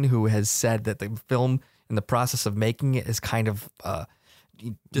Johnson, who has said that the film, in the process of making it, has kind of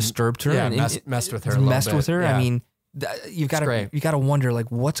disturbed her. Yeah, messed with her. Messed with her. Yeah. I mean, you got to wonder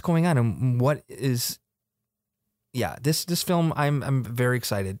what's going on and what is. Yeah, this film I'm very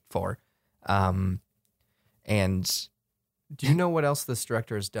excited for, and Do you know what else this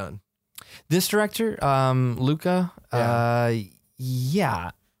director has done? This director, Luca,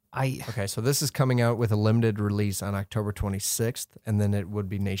 Okay, so this is coming out with a limited release on October 26th, and then it would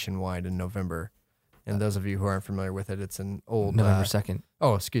be nationwide in November. And those of you who aren't familiar with it, it's an old November 2nd.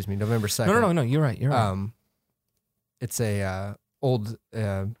 Oh, excuse me, November 2nd. No, you're right. You're right. It's a old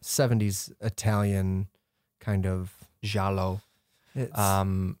 70s Italian kind of Giallo.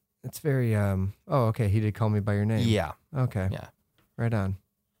 It's very okay, He Did Call Me by Your Name. Yeah. Okay. Yeah. Right on.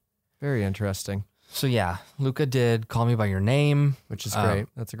 Very interesting. So yeah, Luca did Call Me by Your Name, Which is great.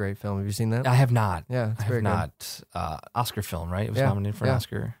 That's a great film. Have you seen that? I have not. Yeah, it's I very have good. not. Oscar film, right? It was Yeah, nominated for an yeah.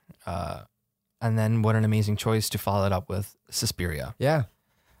 Oscar. And then what an amazing choice to follow it up with Suspiria. Yeah.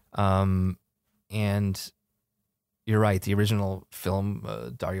 And you're right. The original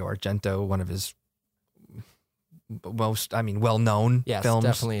film, Dario Argento, one of his well-known Yes, films.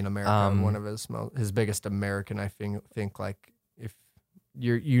 definitely in America. One of his biggest American, I think like if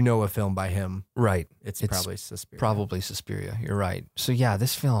you know a film by him, Right. it's probably Suspiria. Probably Suspiria. You're right. So yeah,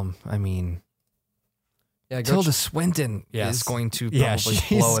 this film, I mean, Yeah, Tilda Swinton Yes. is going to probably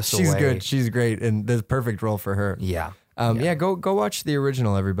blow us away. She's good. She's great, and the perfect role for her. Yeah. Go watch the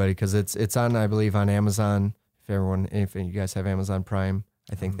original, everybody, because it's on, I believe, on Amazon. If you guys have Amazon Prime,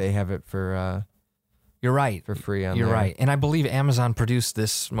 I think they have it for You're right. free on You're there. right. And I believe Amazon produced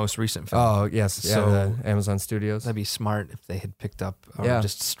this most recent film. Oh yes, yeah, So- the Amazon Studios. That'd be smart if they had picked up or Yeah.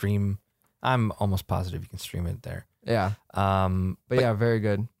 just stream. I'm almost positive you can stream it there. Yeah, but yeah, very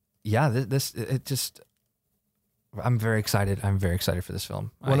good. Yeah, I'm very excited. I'm very excited for this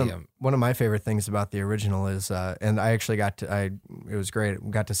film. One of my favorite things about the original is, and I actually it was great.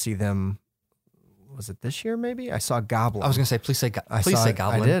 We got to see them. Was it this year? Maybe I saw Goblin. I was gonna say, please say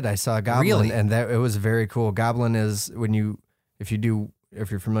Goblin. I did. I saw Goblin, Really? and it was very cool. Goblin is if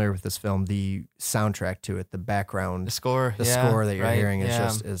you're familiar with this film, the soundtrack to it, the background, The score that you're right, hearing is yeah.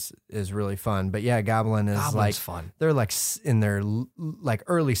 just is really fun. But yeah, Goblin is Goblin's like fun. they're like in their like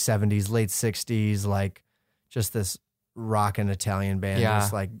early 70s, late 60s, like just this rockin' Italian band. Yeah.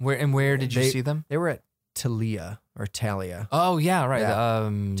 Just like Where did you see them? They were at Talia. Oh yeah, right. Yeah.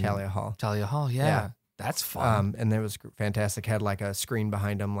 Talia Hall. Talia Hall. Yeah. Yeah. That's fun. And it was fantastic. Had like a screen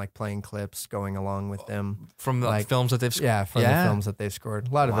behind them, like playing clips going along with them. From the like- films that they've scored. Yeah, from the films that they've scored.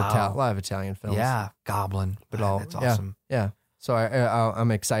 A lot of Wow. a lot of Italian films. Yeah, Goblin. But Man, that's yeah, awesome. Yeah. So I'm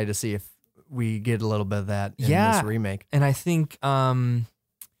excited to see if we get a little bit of that in Yeah. this remake. And I think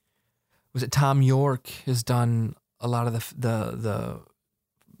was it Tom York has done a lot of the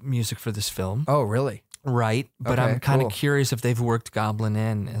music for this film. Oh, really? Right. But Okay, I'm kind of cool. curious if they've worked Goblin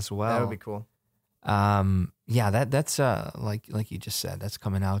in as well. That would be cool. Yeah, that's like you just said, that's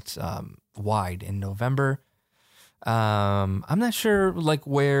coming out wide in November. I'm not sure like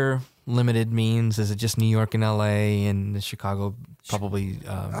where limited means. Is it just New York and LA and Chicago? Probably.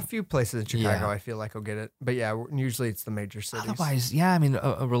 A few places in Chicago, yeah. I feel like will get it. But yeah, usually it's the major cities. Otherwise, yeah, I mean,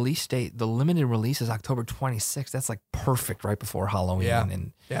 a release date, the limited release is October 26th. That's like perfect right before Halloween. Yeah.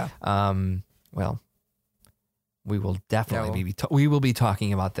 And, Yeah. well, we will definitely Yeah, we will be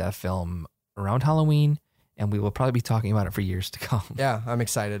talking about that film around Halloween, and we will probably be talking about it for years to come. Yeah, I'm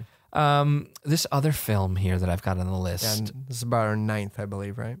excited. This other film here that I've got on the list, And this is about our 9th, I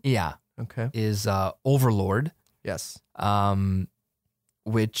believe, right? yeah, Okay. is Overlord, Yes.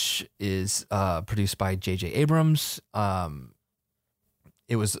 which is produced by J.J. Abrams.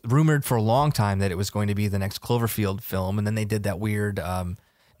 It was rumored for a long time that it was going to be the next Cloverfield film, and then they did that weird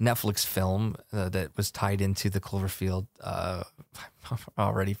Netflix film that was tied into the Cloverfield. I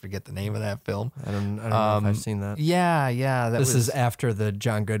already forget the name of that film. I don't know if I've seen that. Yeah. This is after the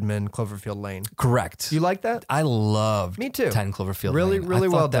John Goodman Cloverfield Lane. correct. You like that? I loved Me too. 10 Cloverfield Really, Lane. really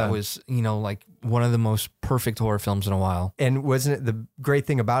I thought well that done. was, like one of the most perfect horror films in a while. And wasn't it the great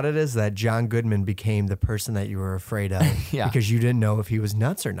thing about it is that John Goodman became the person that you were afraid of Yeah. because you didn't know if he was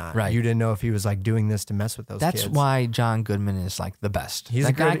nuts or not. Right. You didn't know if he was like doing this to mess with those That's kids. why John Goodman is like the best. He's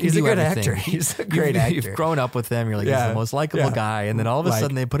That a guy great- can he's a do good everything. actor. He's a great You've actor. grown up with him. You're like, he's Yeah. the most likable Yeah. guy. And then all of a Like-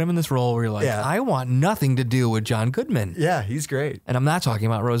 sudden they put him in this role where you're like, Yeah. I want nothing to do with John Goodman. Yeah, he's great. And I'm not talking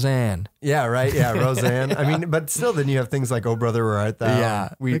about Roseanne. Yeah, right. Yeah, Roseanne. I mean, but still, then you have things like "Oh Brother, Where Art Thou?" Yeah.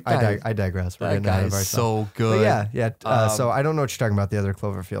 That guy- I digress. We're That getting guy ahead of is ourselves. so good. But yeah. So I don't know what you're talking about. The other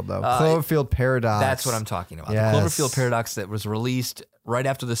Cloverfield though. Cloverfield Paradox. That's what I'm talking about. Yes. The Cloverfield Paradox that was released right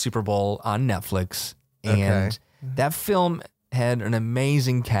after the Super Bowl on Netflix. Okay. And that film had an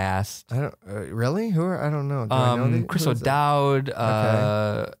amazing cast. I don't really. Who are? I don't know. Do I know Chris who is it?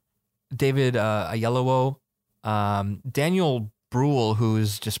 O'Dowd, David Oyelowo, Daniel Bruhl,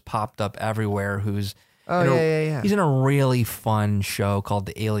 who's just popped up everywhere, who's Oh, yeah. He's in a really fun show called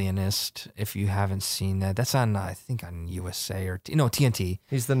The Alienist. If you haven't seen that, that's on I think on USA or TNT.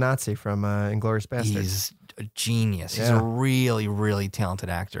 He's the Nazi from Inglourious Basterds. He's a genius. He's a really, really talented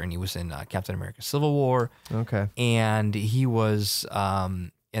actor, and he was in Captain America: Civil War. Okay, and he was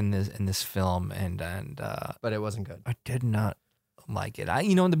in this film, and but it wasn't good. I did not like it.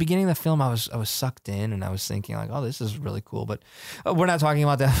 In the beginning of the film, I was sucked in, and I was thinking like, oh, this is really cool. But we're not talking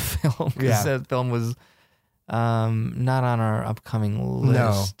about that film because that film was not on our upcoming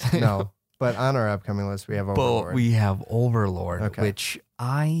list. No. But on our upcoming list, we have Overlord. But we have Overlord, which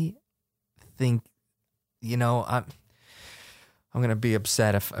I think, I'm going to be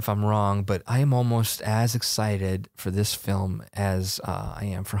upset if I'm wrong, but I am almost as excited for this film as I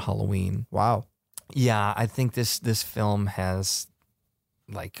am for Halloween. Wow. Yeah, I think this film has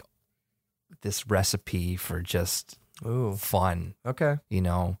like this recipe for just fun. Okay. And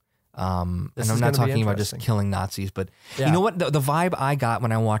I'm not talking about just killing Nazis, but you know what? The vibe I got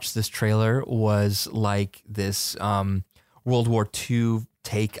when I watched this trailer was like this World War II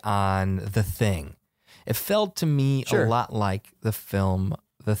take on The Thing. It felt to me a lot like the film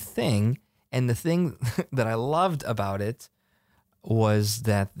The Thing, and the thing that I loved about it was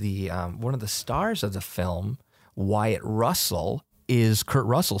that the one of the stars of the film, Wyatt Russell, is Kurt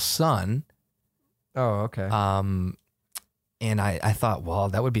Russell's son. Oh, okay. And I thought, well,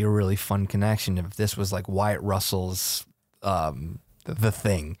 that would be a really fun connection if this was like Wyatt Russell's The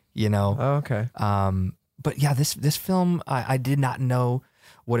Thing, Oh, okay. But yeah, this film, I did not know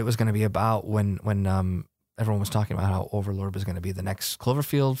what it was going to be about when everyone was talking about how Overlord was going to be the next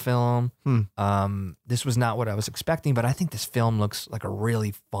Cloverfield film. This was not what I was expecting, but I think this film looks like a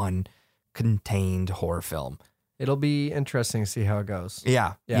really fun, contained horror film. It'll be interesting to see how it goes.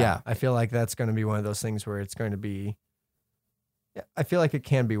 Yeah. I feel like that's going to be one of those things where it's going to be. Yeah, I feel like it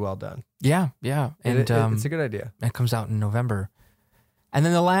can be well done. Yeah, and it's a good idea. It comes out in November. And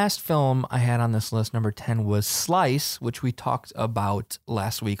then the last film I had on this list, number 10, was Slice, which we talked about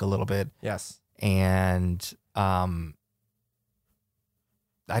last week a little bit. Yes. And I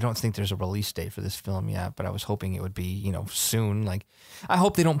don't think there's a release date for this film yet, but I was hoping it would be, soon. Like, I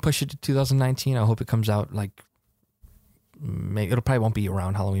hope they don't push it to 2019. I hope it comes out like, maybe it'll probably won't be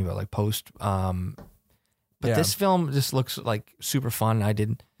around Halloween, but like post. But this film just looks like super fun.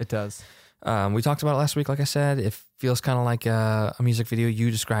 It does. We talked about it last week. Like I said, it feels kind of like a music video.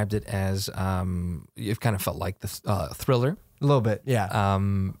 You described it as it kind of felt like the Thriller. A little bit, yeah.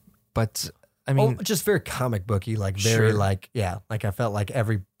 But I mean, just very comic booky, like very like I felt like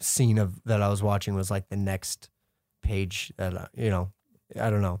every scene that I was watching was like the next page. That I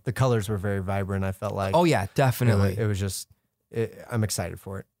don't know. The colors were very vibrant. I felt like definitely. It was just. I'm excited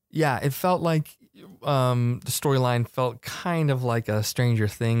for it. Yeah, it felt like the storyline felt kind of like a Stranger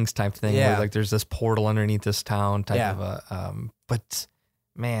Things type thing, where like there's this portal underneath this town type of a. But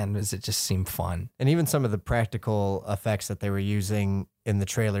man, does it just seem fun? And even some of the practical effects that they were using in the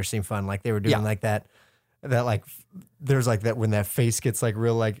trailer seemed fun. Like they were doing like that like there's like that when that face gets like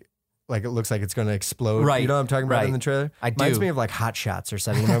real like it looks like it's going to explode. Right. You know what I'm talking about in the trailer? I do. Reminds me of like Hot Shots or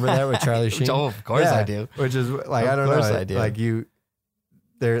something. Remember that with Charlie Sheen? Oh, of course I do. Which is like, I don't know. I do. Like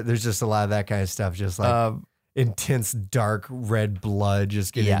there's just a lot of that kind of stuff. Just like intense, dark red blood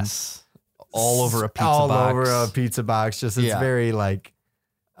just getting all over a pizza box. All over a pizza box. Just it's very like,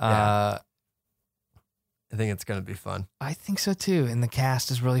 I think it's going to be fun. I think so too. And the cast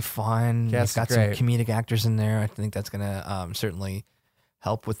is really fun. Cast You've got some comedic actors in there. I think that's going to certainly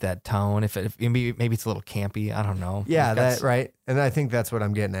help with that tone. If maybe it's a little campy. I don't know. Yeah, right. And I think that's what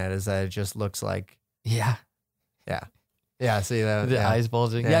I'm getting at is that it just looks like. Yeah. See that the eyes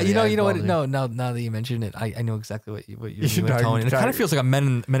bulging. Yeah, you know what? No, now that you mentioned it, I know exactly what you're doing, Tony. It kind of feels like a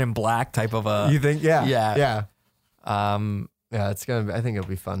Men in Black type of a. You think? Yeah. Yeah. It's gonna be, I think it'll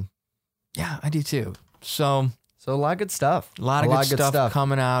be fun. Yeah, I do too. So a lot of good stuff. A lot of good stuff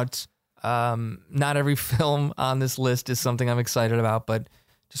coming out. Not every film on this list is something I'm excited about, but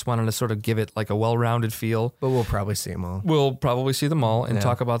just wanted to sort of give it like a well-rounded feel. But we'll probably see them all. We'll probably see them all and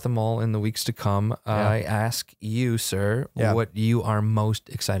talk about them all in the weeks to come. I ask you, sir, what you are most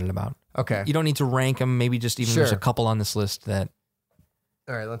excited about. Okay. You don't need to rank them. Maybe just even there's a couple on this list that.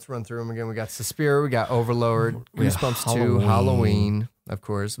 All right, let's run through them again. We got Suspiria, we got Overlord, Goosebumps 2, Halloween, of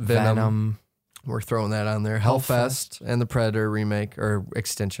course, Venom. We're throwing that on there. Hellfest and the Predator remake or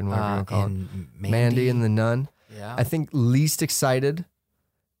extension, whatever you want to call it. Mandy and the Nun. Yeah. I think least excited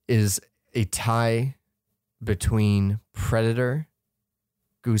is a tie between Predator,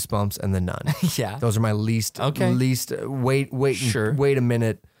 Goosebumps, and the Nun. Yeah. Those are my least. Wait a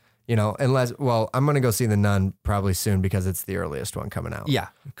minute. Unless, I'm going to go see the Nun probably soon because it's the earliest one coming out. Yeah,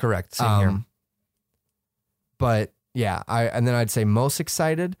 correct. Same here. But yeah, and then I'd say most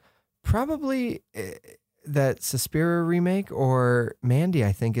excited, probably that Suspiria remake or Mandy.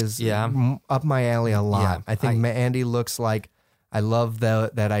 I think is up my alley a lot. Yeah, I think Mandy looks like, I love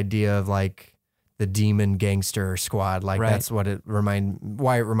that idea of like the demon gangster squad. Like that's what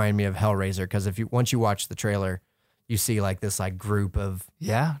why it reminded me of Hellraiser. Because once you watch the trailer, you see like this like group of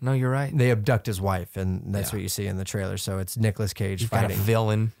you're right. They abduct his wife, and that's what you see in the trailer. So it's Nicolas Cage fighting. Got a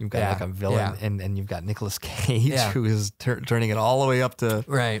villain. You've got like a villain, and you've got Nicolas Cage who is turning it all the way up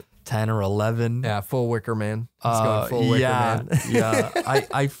to 10 or 11. Yeah, full Wicker Man. He's going full Wicker Man.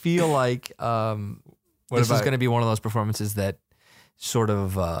 I feel like this is going to be one of those performances that sort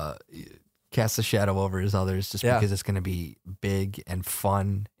of casts a shadow over his others, just because it's going to be big and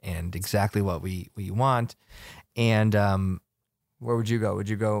fun and exactly what we want. And where would you go? Would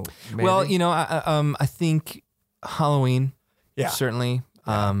you go? Mandy? Well, I think Halloween. Yeah, certainly.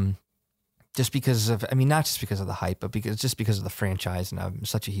 Yeah. Just because of, not just because of the hype, but because of the franchise, and I'm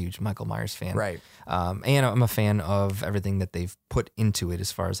such a huge Michael Myers fan. Right. And I'm a fan of everything that they've put into it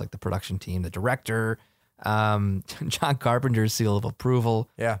as far as like the production team, the director, John Carpenter's seal of approval.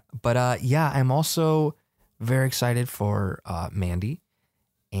 Yeah. But I'm also very excited for Mandy,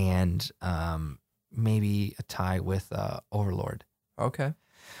 and maybe a tie with Overlord. Okay.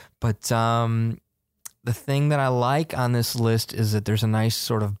 But the thing that I like on this list is that there's a nice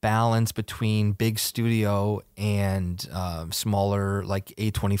sort of balance between big studio and smaller, like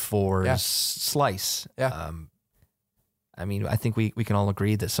A24's slice. Yeah. I think we can all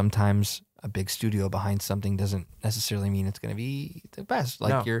agree that sometimes a big studio behind something doesn't necessarily mean it's going to be the best.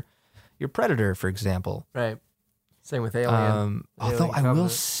 Like your Predator, for example. Right. Same with Alien. Although I will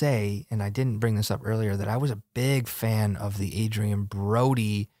say, and I didn't bring this up earlier, that I was a big fan of the Adrian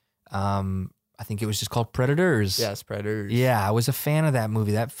Brody. I think it was just called Predators. Yes, Predators. Yeah, I was a fan of that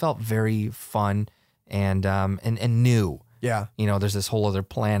movie. That felt very fun and new. Yeah. There's this whole other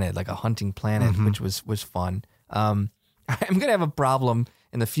planet, like a hunting planet, which was fun. I'm gonna have a problem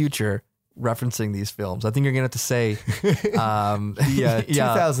in the future referencing these films. I think you're gonna have to say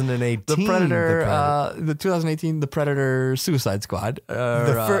 2018 the Predator, the 2018 the Predator Suicide Squad.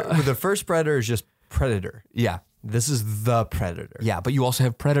 The first Predator is just Predator. Yeah. This is the Predator. Yeah, but you also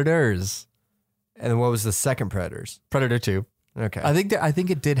have Predators. And what was the second Predators? Predator 2. Okay. I think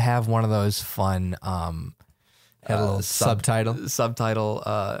it did have one of those fun had a little subtitle.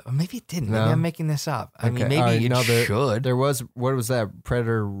 Maybe it didn't. No? Maybe I'm making this up. I mean, Okay. maybe it should. There was, what was that?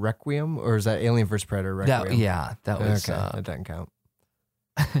 Predator Requiem? Or is that Alien vs. Predator Requiem? That was... Okay, that doesn't count.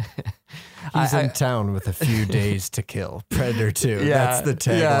 He's in town with a few days to kill. Predator 2. That's the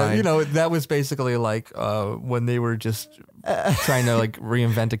tagline. Yeah, that was basically like when they were just trying to like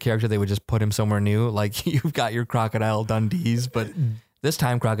reinvent a character, they would just put him somewhere new. Like you've got your Crocodile Dundees, but this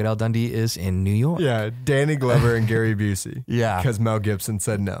time Crocodile Dundee is in New York. Yeah, Danny Glover and Gary Busey. Yeah. Because Mel Gibson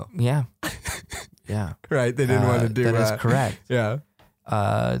said no. Yeah. Yeah. Right, they didn't want to do that. That is correct. Yeah.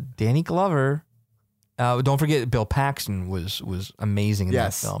 Danny Glover. Don't forget, Bill Paxton was amazing in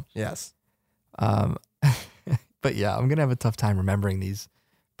that film. Yes. But yeah, I'm gonna have a tough time remembering these.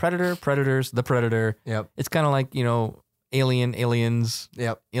 Predator, Predators, the Predator. Yep. It's kind of like Aliens.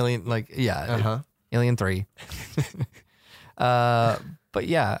 Yep. Alien, Alien 3. But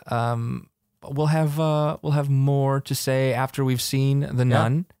yeah, we'll have more to say after we've seen The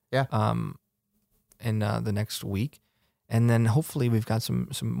Nun. Yeah. In the next week. And then hopefully we've got some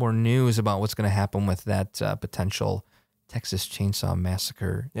more news about what's going to happen with that potential Texas Chainsaw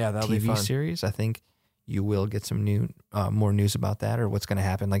Massacre that'll be TV fun. series. I think you will get some more news about that, or what's going to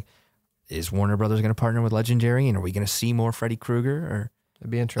happen. Like, is Warner Brothers going to partner with Legendary, and are we going to see more Freddy Krueger, or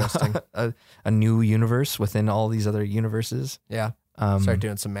it'd be interesting. a new universe within all these other universes? Yeah. Start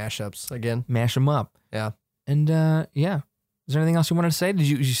doing some mashups again. Mash them up. Yeah. And is there anything else you wanted to say? Did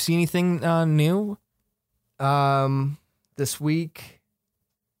you see anything new? This week,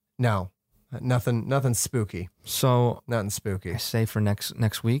 no, nothing spooky. So Nothing spooky. I say for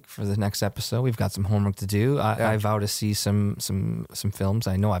next week, for the next episode, we've got some homework to do. I vow to see some films.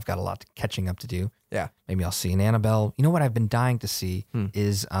 I know I've got a lot catching up to do. Yeah. Maybe I'll see an Annabelle. You know what I've been dying to see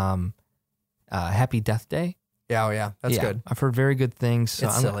is Happy Death Day. Yeah, yeah, that's good. I've heard very good things. So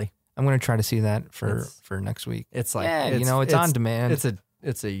It's silly. I'm going to try to see that for next week. It's like it's on demand.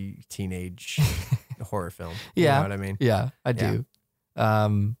 It's a teenage horror film. Yeah. You know what I mean? Yeah, I do.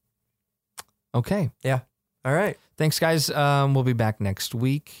 Okay. Yeah. All right. Thanks, guys. We'll be back next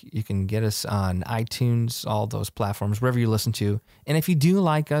week. You can get us on iTunes, all those platforms, wherever you listen to. And if you do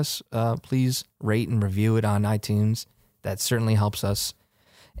like us, please rate and review it on iTunes. That certainly helps us.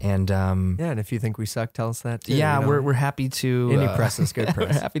 And Yeah, and if you think we suck, tell us that too. yeah, you know? we're happy to Indie press is good we're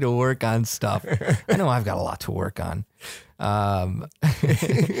press. happy to work on stuff. I know I've got a lot to work on.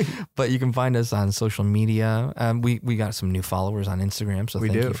 But you can find us on social media. We got some new followers on Instagram, so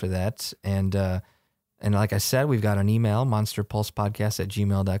thank you for that. And like I said, we've got an email,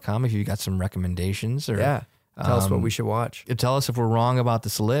 monsterpulsepodcast@gmail.com. If you got some recommendations or tell us what we should watch. tell us if we're wrong about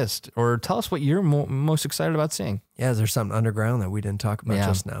this list, or tell us what you're most excited about seeing. Yeah, is there something underground that we didn't talk about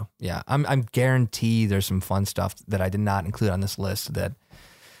just now? Yeah, I'm guaranteed there's some fun stuff that I did not include on this list that,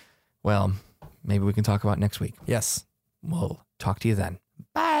 well, maybe we can talk about next week. Yes. We'll talk to you then.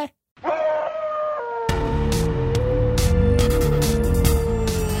 Bye.